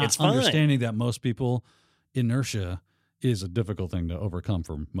change it. Not understanding that most people, inertia is a difficult thing to overcome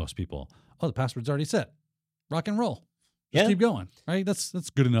for most people. Oh, the password's already set. Rock and roll. Just keep going, right? That's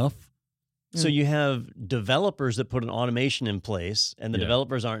good enough. So you have developers that put an automation in place, and the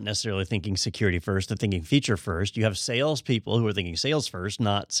developers aren't necessarily thinking security first. They're thinking feature first. You have salespeople who are thinking sales first,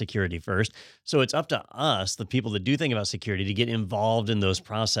 not security first. So it's up to us, the people that do think about security, to get involved in those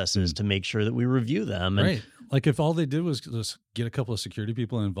processes to make sure that we review them. And right. Like if all they did was just get a couple of security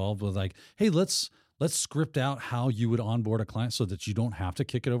people involved with like, hey, let's script out how you would onboard a client so that you don't have to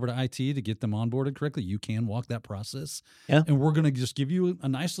kick it over to IT to get them onboarded correctly. You can walk that process. Yeah. And we're going to just give you a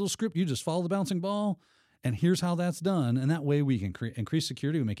nice little script. You just follow the bouncing ball, and here's how that's done. And that way we can increase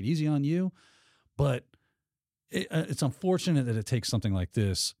security. We make it easy on you. But it's unfortunate that it takes something like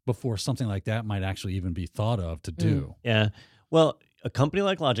this before something like that might actually even be thought of to do. Yeah. Well, a company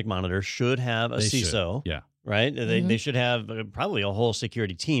like LogicMonitor should have a CISO. Yeah. Right? They should have probably a whole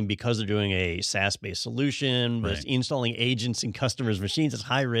security team because they're doing a SaaS-based solution, installing agents in customers' machines. It's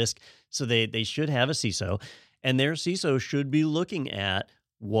high risk. So they should have a CISO. And their CISO should be looking at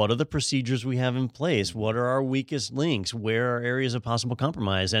what are the procedures we have in place? What are our weakest links? Where are areas of possible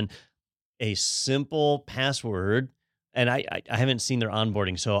compromise? And a simple password, and I haven't seen their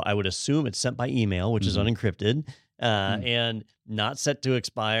onboarding, so I would assume it's sent by email, which is unencrypted. And not set to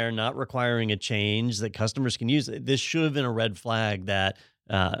expire, not requiring a change that customers can use. This should have been a red flag that,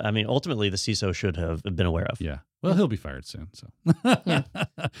 ultimately the CISO should have been aware of. Yeah. Well, he'll be fired soon. So,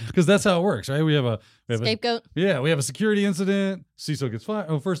 because that's how it works, right? We have a scapegoat. We have a security incident. CISO gets fired.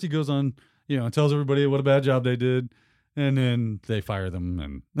 Oh, first he goes on, and tells everybody what a bad job they did. And then they fire them,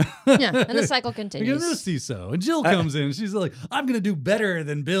 and and the cycle continues. There's CISO, and Jill comes in. She's like, "I'm going to do better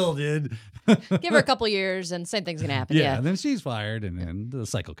than Bill did." Give her a couple years, and same thing's going to happen. Yeah, and then she's fired, and then the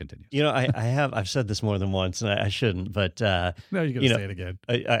cycle continues. I've said this more than once, and I shouldn't, but no, you're going to say it again.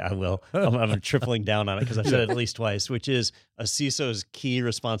 I will. I'm tripling down on it because I've said it at least twice, which is a CISO's key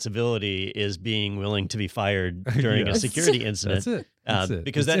responsibility is being willing to be fired during a security incident. That's it. That's it.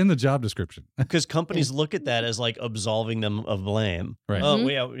 Because it's in the job description. Because companies look at that as like absolving them of blame. Right. Oh,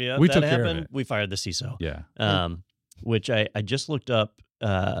 we that took happened. Care of it. We fired the CISO. Yeah. Which I just looked up.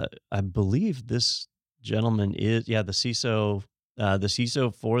 I believe this gentleman is the CISO. The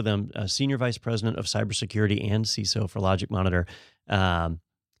CISO for them, Senior Vice President of Cybersecurity and CISO for LogicMonitor.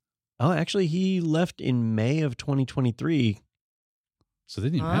 Actually, he left in May of 2023. So they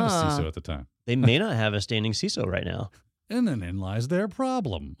didn't even have a CISO at the time. They may not have a standing CISO right now. And then in lies their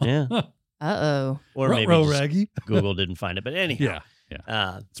problem. Yeah. Uh-oh. Or maybe Google didn't find it. But anyhow.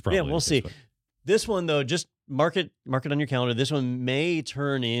 Yeah. It's probably we'll see. But this one, though, just mark it on your calendar. This one may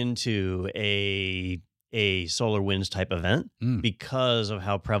turn into a SolarWinds type event because of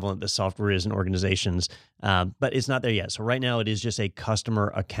how prevalent this software is in organizations. But it's not there yet. So right now it is just a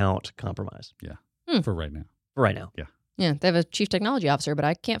customer account compromise. Yeah. For right now. Yeah. Yeah. They have a chief technology officer, but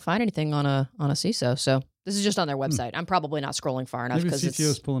I can't find anything on a CISO. So this is just on their website. I'm probably not scrolling far enough because maybe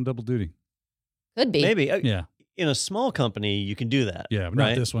CTO's pulling double duty. Could be. Maybe. Yeah. In a small company, you can do that. Yeah, but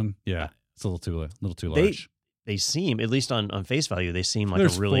not this one. Yeah. It's a little too large. They seem, at least on face value, they seem like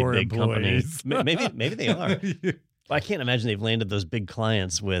a really big company. Maybe they are. I can't imagine they've landed those big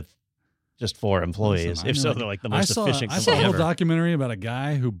clients with just 4 employees. If so, they're like the most efficient company I saw a whole ever. documentary about a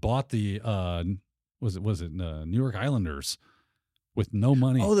guy who bought the was it New York Islanders with no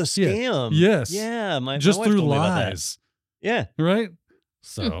money. Oh, the scam. Yes. Yeah. Just my wife through told me about that. lies. Yeah. Right?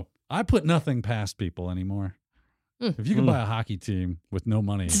 So I put nothing past people anymore. If you can buy a hockey team with no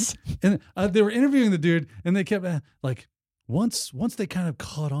money. And they were interviewing the dude, and they kept once they kind of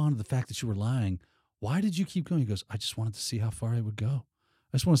caught on to the fact that you were lying, why did you keep going? He goes, I just wanted to see how far I would go.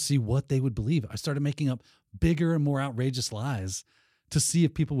 I just want to see what they would believe. I started making up bigger and more outrageous lies to see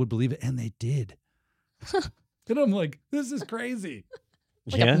if people would believe it, and they did. And I'm like, this is crazy.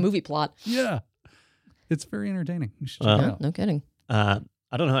 Like a movie plot. Yeah. It's very entertaining. You should check Well, it Yeah, out. no kidding.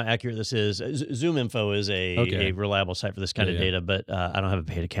 I don't know how accurate this is. Zoom Info is a reliable site for this kind of data, but I don't have a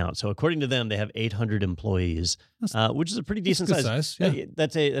paid account. So according to them, they have 800 employees, which is a pretty decent good size. Yeah.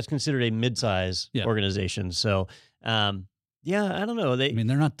 That's considered a mid-size organization. So, I don't know. I mean,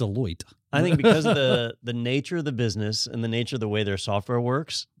 they're not Deloitte. I think because of the nature of the business and the nature of the way their software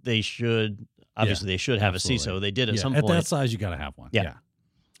works, they should they should have a CISO. They did at some point. At that size, you got to have one. Yeah.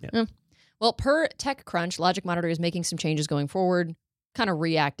 Well, per TechCrunch, LogicMonitor is making some changes going forward. Kind of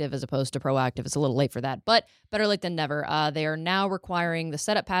reactive as opposed to proactive. It's a little late for that, but better late than never. They are now requiring the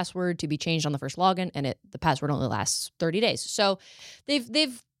setup password to be changed on the first login, and the password only lasts 30 days. So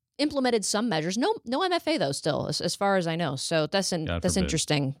they've implemented some measures. No MFA though, still, as far as I know. So that's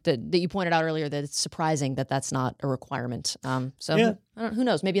interesting that you pointed out earlier that it's surprising that that's not a requirement. Who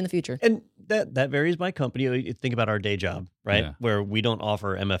knows? Maybe in the future. And that varies by company. You think about our day job, right? Yeah. Where we don't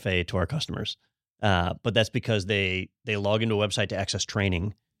offer MFA to our customers. But that's because they log into a website to access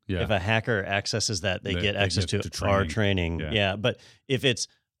training. Yeah. If a hacker accesses that, they get access to our training. Yeah. But if it's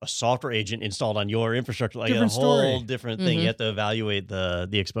a software agent installed on your infrastructure, like a whole different thing, you have to evaluate the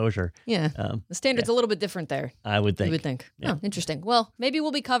exposure. Yeah. The standard's a little bit different there. I would think. You would think. Yeah. Oh, interesting. Well, maybe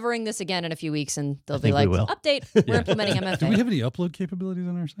we'll be covering this again in a few weeks, and they'll be like, update, we're implementing MFA. Do we have any upload capabilities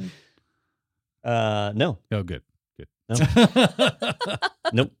on our site? No. Oh, good. No.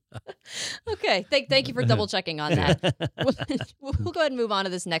 Nope. Okay. Thank you for double checking on that. We'll go ahead and move on to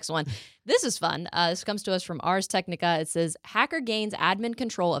this next one. This is fun. This comes to us from Ars Technica. It says, hacker gains admin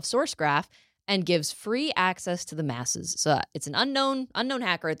control of Sourcegraph and gives free access to the masses. So it's an unknown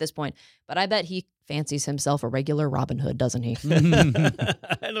hacker at this point, but I bet he fancies himself a regular Robin Hood, doesn't he?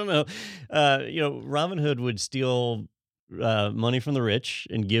 I don't know. Robin Hood would steal money from the rich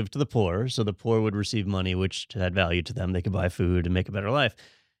and give to the poor. So the poor would receive money, which had value to them. They could buy food and make a better life.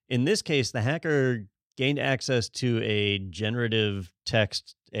 In this case, the hacker gained access to a generative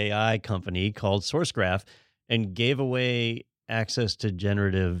text AI company called Sourcegraph and gave away access to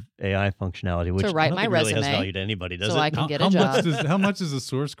generative AI functionality, which to write I don't my think resume, really has value to anybody, does so it? I can get a job. How much is a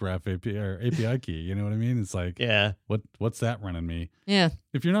Sourcegraph API key? You know what I mean? It's like, what's that running me? Yeah.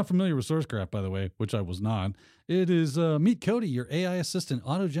 If you're not familiar with Sourcegraph, by the way, which I was not, it is Meet Cody, your AI assistant,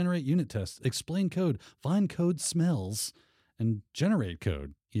 auto-generate unit tests, explain code, find code smells, and generate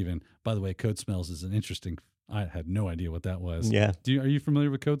code even. By the way, code smells is an interesting... I had no idea what that was. Yeah. Are you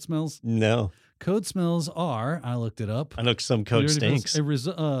familiar with code smells? No. Code smells are, I looked it up. I know some code stinks.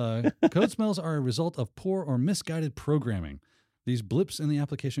 Code smells are a result of poor or misguided programming. These blips in the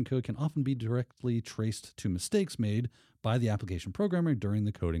application code can often be directly traced to mistakes made by the application programmer during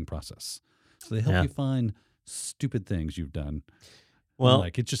the coding process. So they help you find stupid things you've done. Well,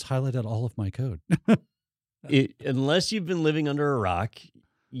 like it just highlighted all of my code. Unless you've been living under a rock,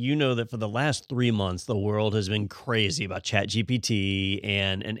 you know that for the last 3 months, the world has been crazy about ChatGPT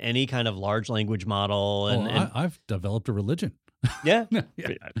and any kind of large language model. And I've developed a religion. Yeah.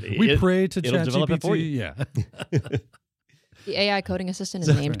 We pray to it'll develop it for you. Yeah. The AI coding assistant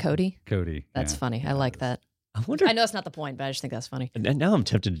is named Cody. Cody. That's funny. I like that. I know it's not the point, but I just think that's funny. And now I'm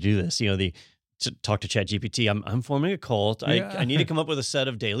tempted to do this. To talk to ChatGPT. I'm forming a cult. Yeah. I need to come up with a set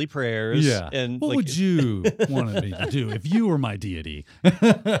of daily prayers. Yeah. And what would you want me to do if you were my deity?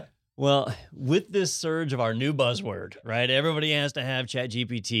 Well, with this surge of our new buzzword, right? Everybody has to have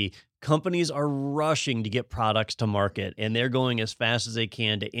ChatGPT. Companies are rushing to get products to market, and they're going as fast as they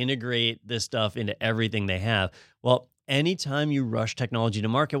can to integrate this stuff into everything they have. Well, anytime you rush technology to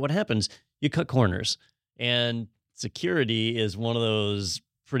market, what happens? You cut corners. And security is one of those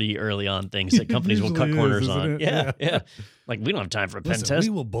pretty early on things that companies will cut corners on. Yeah. Like, we don't have time for a pen test. We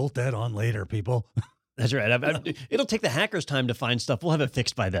will bolt that on later, people. That's right. It'll take the hackers time to find stuff. We'll have it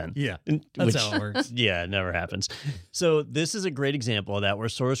fixed by then. Yeah, that's how it works. Yeah, it never happens. So this is a great example of that, where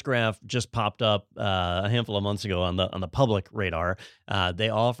Sourcegraph just popped up a handful of months ago on the public radar. They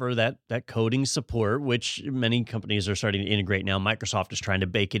offer that coding support, which many companies are starting to integrate now. Microsoft is trying to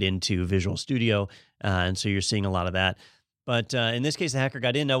bake it into Visual Studio, and so you're seeing a lot of that. But in this case, the hacker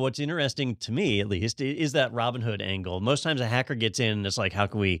got in. Now, what's interesting to me, at least, is that Robin Hood angle. Most times a hacker gets in and it's like, how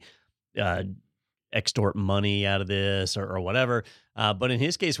can we extort money out of this or whatever? But in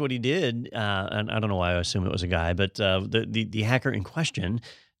his case, what he did, and I don't know why I assume it was a guy, but the hacker in question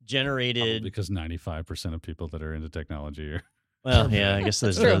generated... Probably because 95% of people that are into technology are... Well, yeah, I guess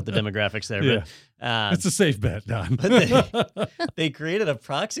there's the demographics there. Yeah. But it's a safe bet, Don. But they created a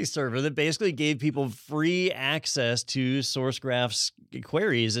proxy server that basically gave people free access to Sourcegraph's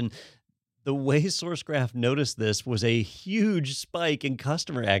queries. And the way Sourcegraph noticed this was a huge spike in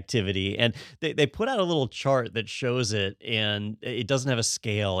customer activity. And they put out a little chart that shows it, and it doesn't have a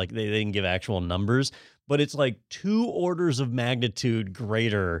scale. Like they didn't give actual numbers, but it's like 2 orders of magnitude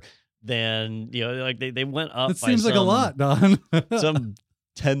greater than, like they went up. It seems like a lot, Don. Some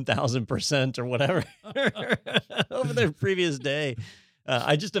 10,000% or whatever over their previous day.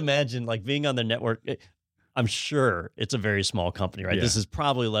 I just imagine like being on their network. I'm sure it's a very small company, right? Yeah. This is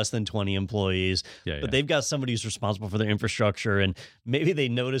probably less than 20 employees, but they've got somebody who's responsible for their infrastructure, and maybe they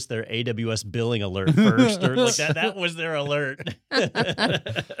noticed their AWS billing alert first, or like that was their alert.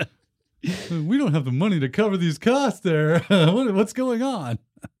 We don't have the money to cover these costs there. What's going on?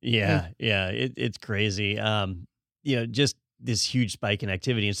 Yeah. It's crazy. Just this huge spike in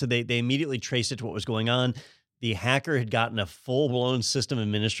activity. And so they immediately traced it to what was going on. The hacker had gotten a full-blown system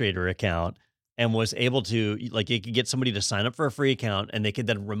administrator account and was able to, like, it could get somebody to sign up for a free account, and they could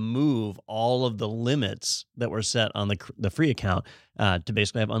then remove all of the limits that were set on the free account to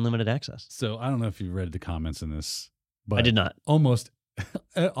basically have unlimited access. So I don't know if you read the comments in this, but I did not. Almost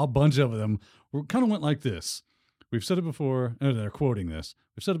a bunch of them kind of went like this. We've said it before. They're quoting this.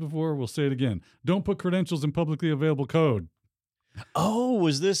 We've said it before. We'll say it again. Don't put credentials in publicly available code. Oh,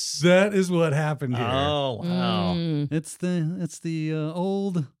 was this? That is what happened here. Oh, wow. It's the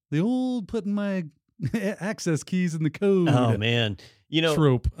old putting my access keys in the code. Oh, man.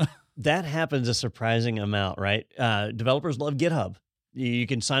 Trope. That happens a surprising amount, right? Developers love GitHub. You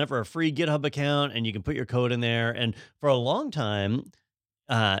can sign up for a free GitHub account and you can put your code in there. And for a long time,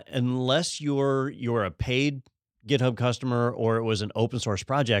 unless you're a paid GitHub customer or it was an open source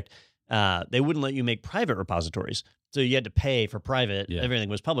project, they wouldn't let you make private repositories. So you had to pay for private. Yeah. Everything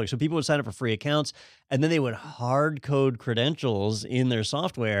was public. So people would sign up for free accounts, and then they would hard code credentials in their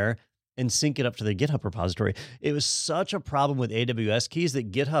software and sync it up to the GitHub repository. It was such a problem with AWS keys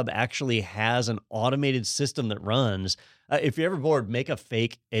that GitHub actually has an automated system that runs. If you're ever bored, make a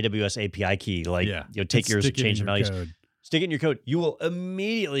fake AWS API key. Take yours, change the values. Stick it in your code. You will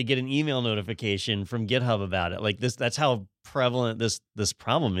immediately get an email notification from GitHub about it. Like this, that's how prevalent this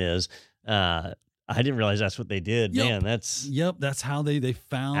problem is. I didn't realize that's what they did. Yep. Man, that's how they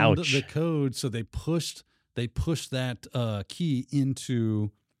found the code. So they pushed that key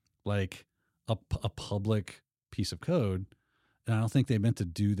into like a public piece of code. And I don't think they meant to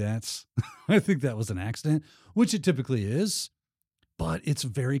do that. I think that was an accident, which it typically is. But it's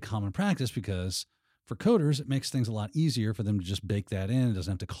very common practice because for coders, it makes things a lot easier for them to just bake that in. It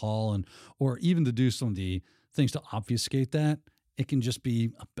doesn't have to call or even to do some of the things to obfuscate that. It can just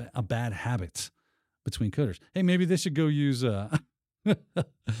be a bad habit between coders. Hey, maybe they should go use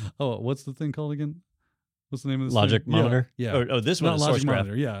what's the thing called again? What's the name of this LogicMonitor? Yeah. This one is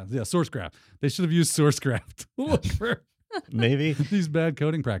LogicMonitor. Yeah, Sourcegraph. They should have used Sourcegraph to look for maybe these bad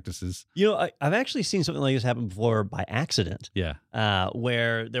coding practices. I've actually seen something like this happen before by accident. Yeah.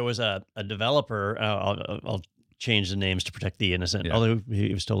 Where there was a developer. I'll change the names to protect the innocent, although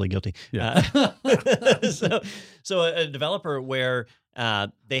he was totally guilty. Yeah. So a developer where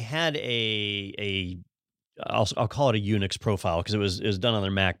they had I'll call it a Unix profile because it was done on their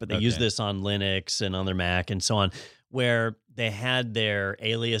Mac, but they used this on Linux and on their Mac and so on, where they had their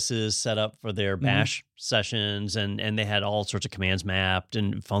aliases set up for their bash sessions and they had all sorts of commands mapped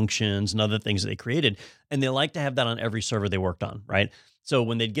and functions and other things that they created. And they like to have that on every server they worked on, right? So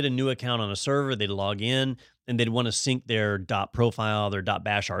when they'd get a new account on a server, they'd log in and they'd want to sync their .profile, their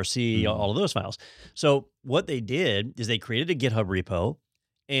 .bash RC, all of those files. So what they did is they created a GitHub repo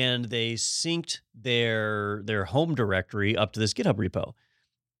and they synced their home directory up to this GitHub repo,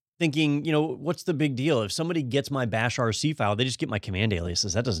 thinking, what's the big deal? If somebody gets my bash RC file, they just get my command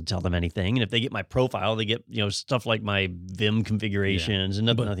aliases. That doesn't tell them anything. And if they get my profile, they get, stuff like my Vim configurations and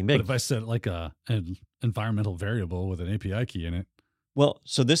nothing big. But if I set like an environmental variable with an API key in it. Well,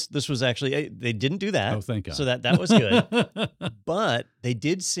 so this was actually, they didn't do that. Oh, thank God. So that was good. But they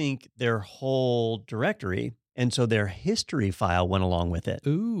did sync their whole directory. And so their history file went along with it.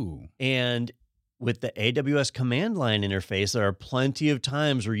 Ooh. And with the AWS command line interface, there are plenty of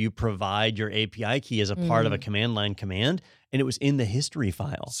times where you provide your API key as a part of a command line command, and it was in the history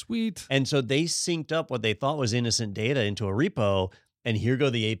file. Sweet. And so they synced up what they thought was innocent data into a repo, and here go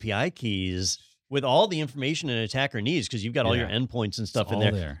the API keys with all the information an attacker needs, because you've got all your endpoints and stuff in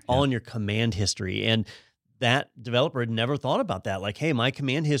there, all in your command history. And that developer had never thought about that. Like, hey, my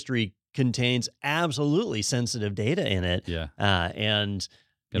command history contains absolutely sensitive data in it. Yeah. And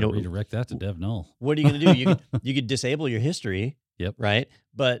redirect that to dev null. What are you going to do? You could disable your history. Yep. Right.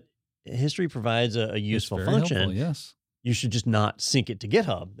 But history provides a useful function. Helpful, yes. you should just not sync it to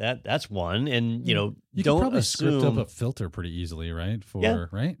GitHub. That's one. And, you know, You don't can probably assume script up a filter pretty easily, right? For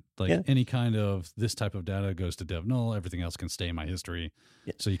right? Like any kind of this type of data goes to dev null, everything else can stay in my history.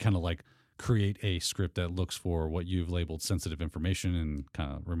 Yeah. So you kind of like create a script that looks for what you've labeled sensitive information and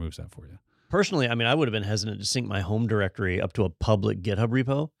kind of removes that for you. Personally, I mean, I would have been hesitant to sync my home directory up to a public GitHub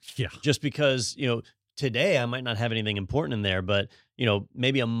repo. Yeah. Just because, you know, today I might not have anything important in there, but, you know,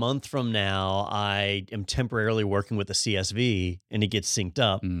 maybe a month from now, I am temporarily working with a CSV and it gets synced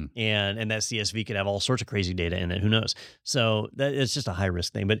up and that CSV could have all sorts of crazy data in it. Who knows? So that it's just a high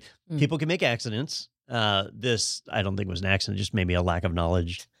risk thing, but people can make accidents. This, I don't think was an accident, just maybe a lack of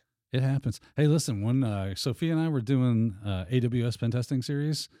knowledge. It happens. Hey, listen, when Sophie and I were doing AWS pen testing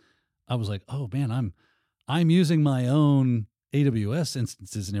series, I was like, oh man, I'm using my own AWS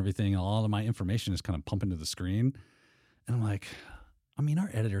instances and everything, and all of my information is kind of pumping to the screen. And I'm like, I mean, our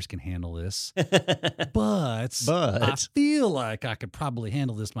editors can handle this, but I feel like I could probably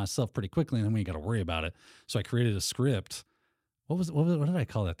handle this myself pretty quickly, and then we ain't got to worry about it. So I created a script. What did I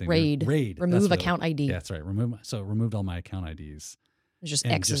call that thing? Raid. Remove account ID. Yeah, that's right. Removed all my account IDs. Just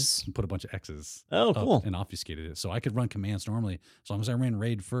X's. Just put a bunch of X's. Oh, cool. And obfuscated it. So I could run commands normally as long as I ran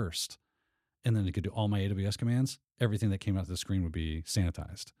raid first. And then it could do all my AWS commands. Everything that came out of the screen would be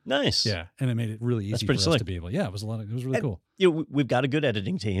sanitized. Nice. Yeah. And it made it really easy for us to be able. Yeah, it was really cool. You know, we've got a good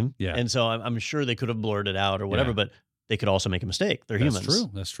editing team. Yeah. And so I'm sure they could have blurred it out or whatever, but they could also make a mistake. They're humans.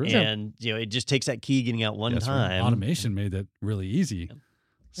 That's true. And, you know, it just takes that key getting out one time. Right. Automation made that really easy. Yeah.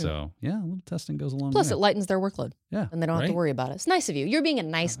 So, a little testing goes along. Plus, it lightens their workload. Yeah. And they don't have to worry about it. It's nice of you. You're being a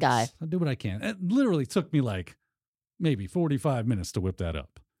nice guy. I do what I can. It literally took me like maybe 45 minutes to whip that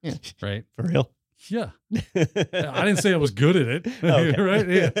up. Yeah. Right? For real? Yeah. I didn't say I was good at it. Okay. Right?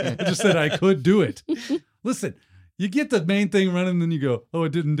 Yeah. I just said I could do it. Listen, you get the main thing running, and then you go, oh,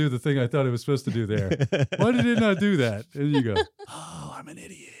 it didn't do the thing I thought it was supposed to do there. Why did it not do that? And you go, oh, I'm an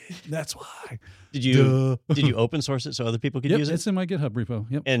idiot. That's why. Did you open source it so other people could use it? It's in my GitHub repo.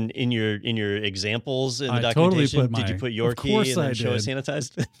 Yep. And in your examples in the totally documentation, put did you put your key and then show it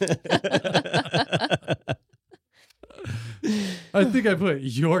sanitized? I think I put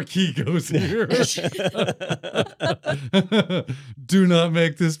your key goes here. Do not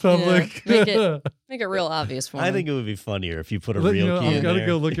make this public. Yeah, make it real obvious for me. I think it would be funnier if you put a real key in there. I've got to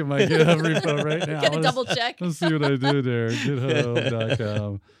go look at my GitHub repo right now. Get a double check. Let's see what I did there.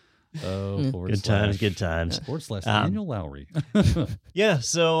 GitHub.com. Oh, good times. / Daniel Lowry. Yeah.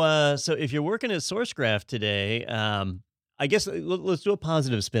 So if you're working at Sourcegraph today, I guess let's do a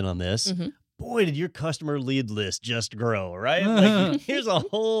positive spin on this. Mm-hmm. Boy, did your customer lead list just grow, right? Like, here's a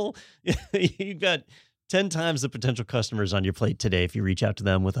whole, you've got 10 times the potential customers on your plate today if you reach out to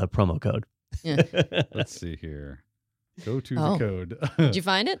them with a promo code. Yeah. Let's see here. Go to the code. Did you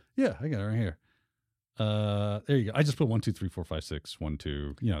find it? Yeah, I got it right here. There you go. I just put 1, 2, 3, 4, 5, 6, 1,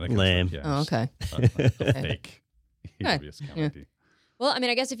 2. You know, that kind Lame. of stuff. Yeah, okay. Fake. AWS account ID. Well, I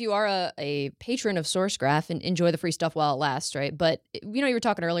mean, I guess if you are a patron of Sourcegraph and enjoy the free stuff while it lasts, right? But, you know, you were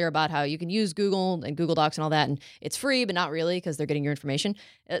talking earlier about how you can use Google and Google Docs and all that, and it's free, but not really because they're getting your information.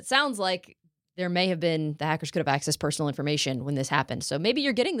 It sounds like there may have been, the hackers could have accessed personal information when this happened. So maybe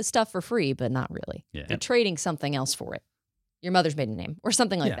you're getting the stuff for free, but not really. Yeah. You're trading something else for it. Your mother's maiden name or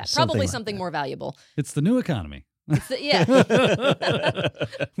something like that. Probably something more valuable. It's the new economy.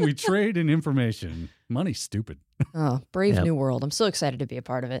 We trade in information. Money's stupid. Oh, brave new world. I'm so excited to be a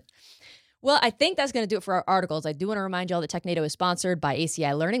part of it. Well, I think that's going to do it for our articles. I do want to remind y'all that TechNado is sponsored by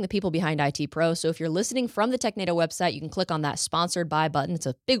ACI Learning, the people behind IT Pro. So if you're listening from the TechNado website, you can click on that Sponsored By button. It's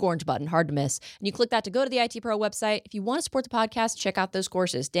a big orange button, hard to miss. And you click that to go to the IT Pro website. If you want to support the podcast, check out those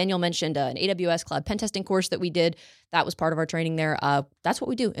courses. Daniel mentioned an AWS Cloud Pen Testing course that we did. That was part of our training there. That's what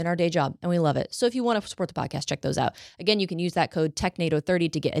we do in our day job, and we love it. So if you want to support the podcast, check those out. Again, you can use that code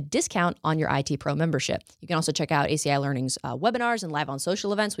TechNado30 to get a discount on your IT Pro membership. You can also check out ACI Learning's webinars and live on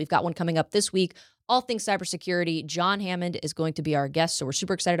social events. We've got one coming up this week, all things cybersecurity. John Hammond is going to be our guest, so we're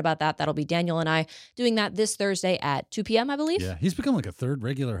super excited about that. That'll be Daniel and I doing that this Thursday at 2 p.m., I believe. Yeah, he's become like a third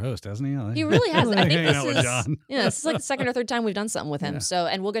regular host, hasn't he? He really has. I think this is like the second or third time we've done something with him. Yeah. So,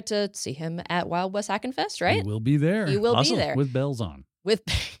 and we'll get to see him at Wild West Hack and Fest, right? He will be there. He will be there. With bells on. And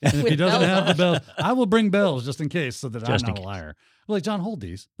if he doesn't have the bells, I will bring bells just in case so that Just I'm not a liar. I'm like, John, hold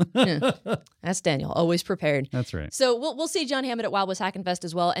these. That's Daniel, always prepared. That's right. So we'll see John Hammond at Wild West Hack and Fest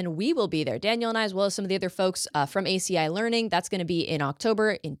as well, and we will be there. Daniel and I, as well as some of the other folks from ACI Learning. That's going to be in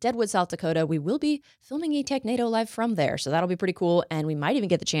October in Deadwood, South Dakota. We will be filming a TechNado live from there, so that'll be pretty cool, and we might even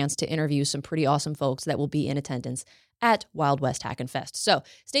get the chance to interview some pretty awesome folks that will be in attendance at Wild West Hack and Fest. So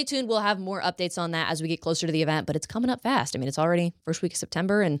stay tuned. We'll have more updates on that as we get closer to the event, but it's coming up fast. I mean, it's already first week of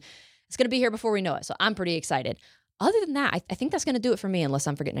September, and it's going to be here before we know it, so I'm pretty excited. Other than that, I think that's going to do it for me unless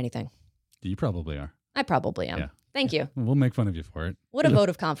I'm forgetting anything. You probably are. I probably am. Yeah. Thank you. We'll make fun of you for it. What a vote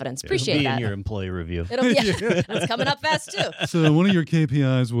of confidence. Appreciate It'll be that. in your employee review. It's coming up fast too. So one of your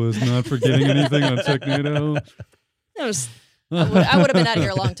KPIs was not forgetting anything on Technado. I would have been out of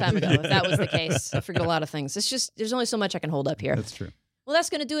here a long time ago if that was the case. I forget a lot of things. It's just, there's only so much I can hold up here. That's true. Well, that's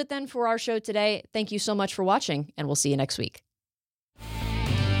going to do it then for our show today. Thank you so much for watching, and we'll see you next week.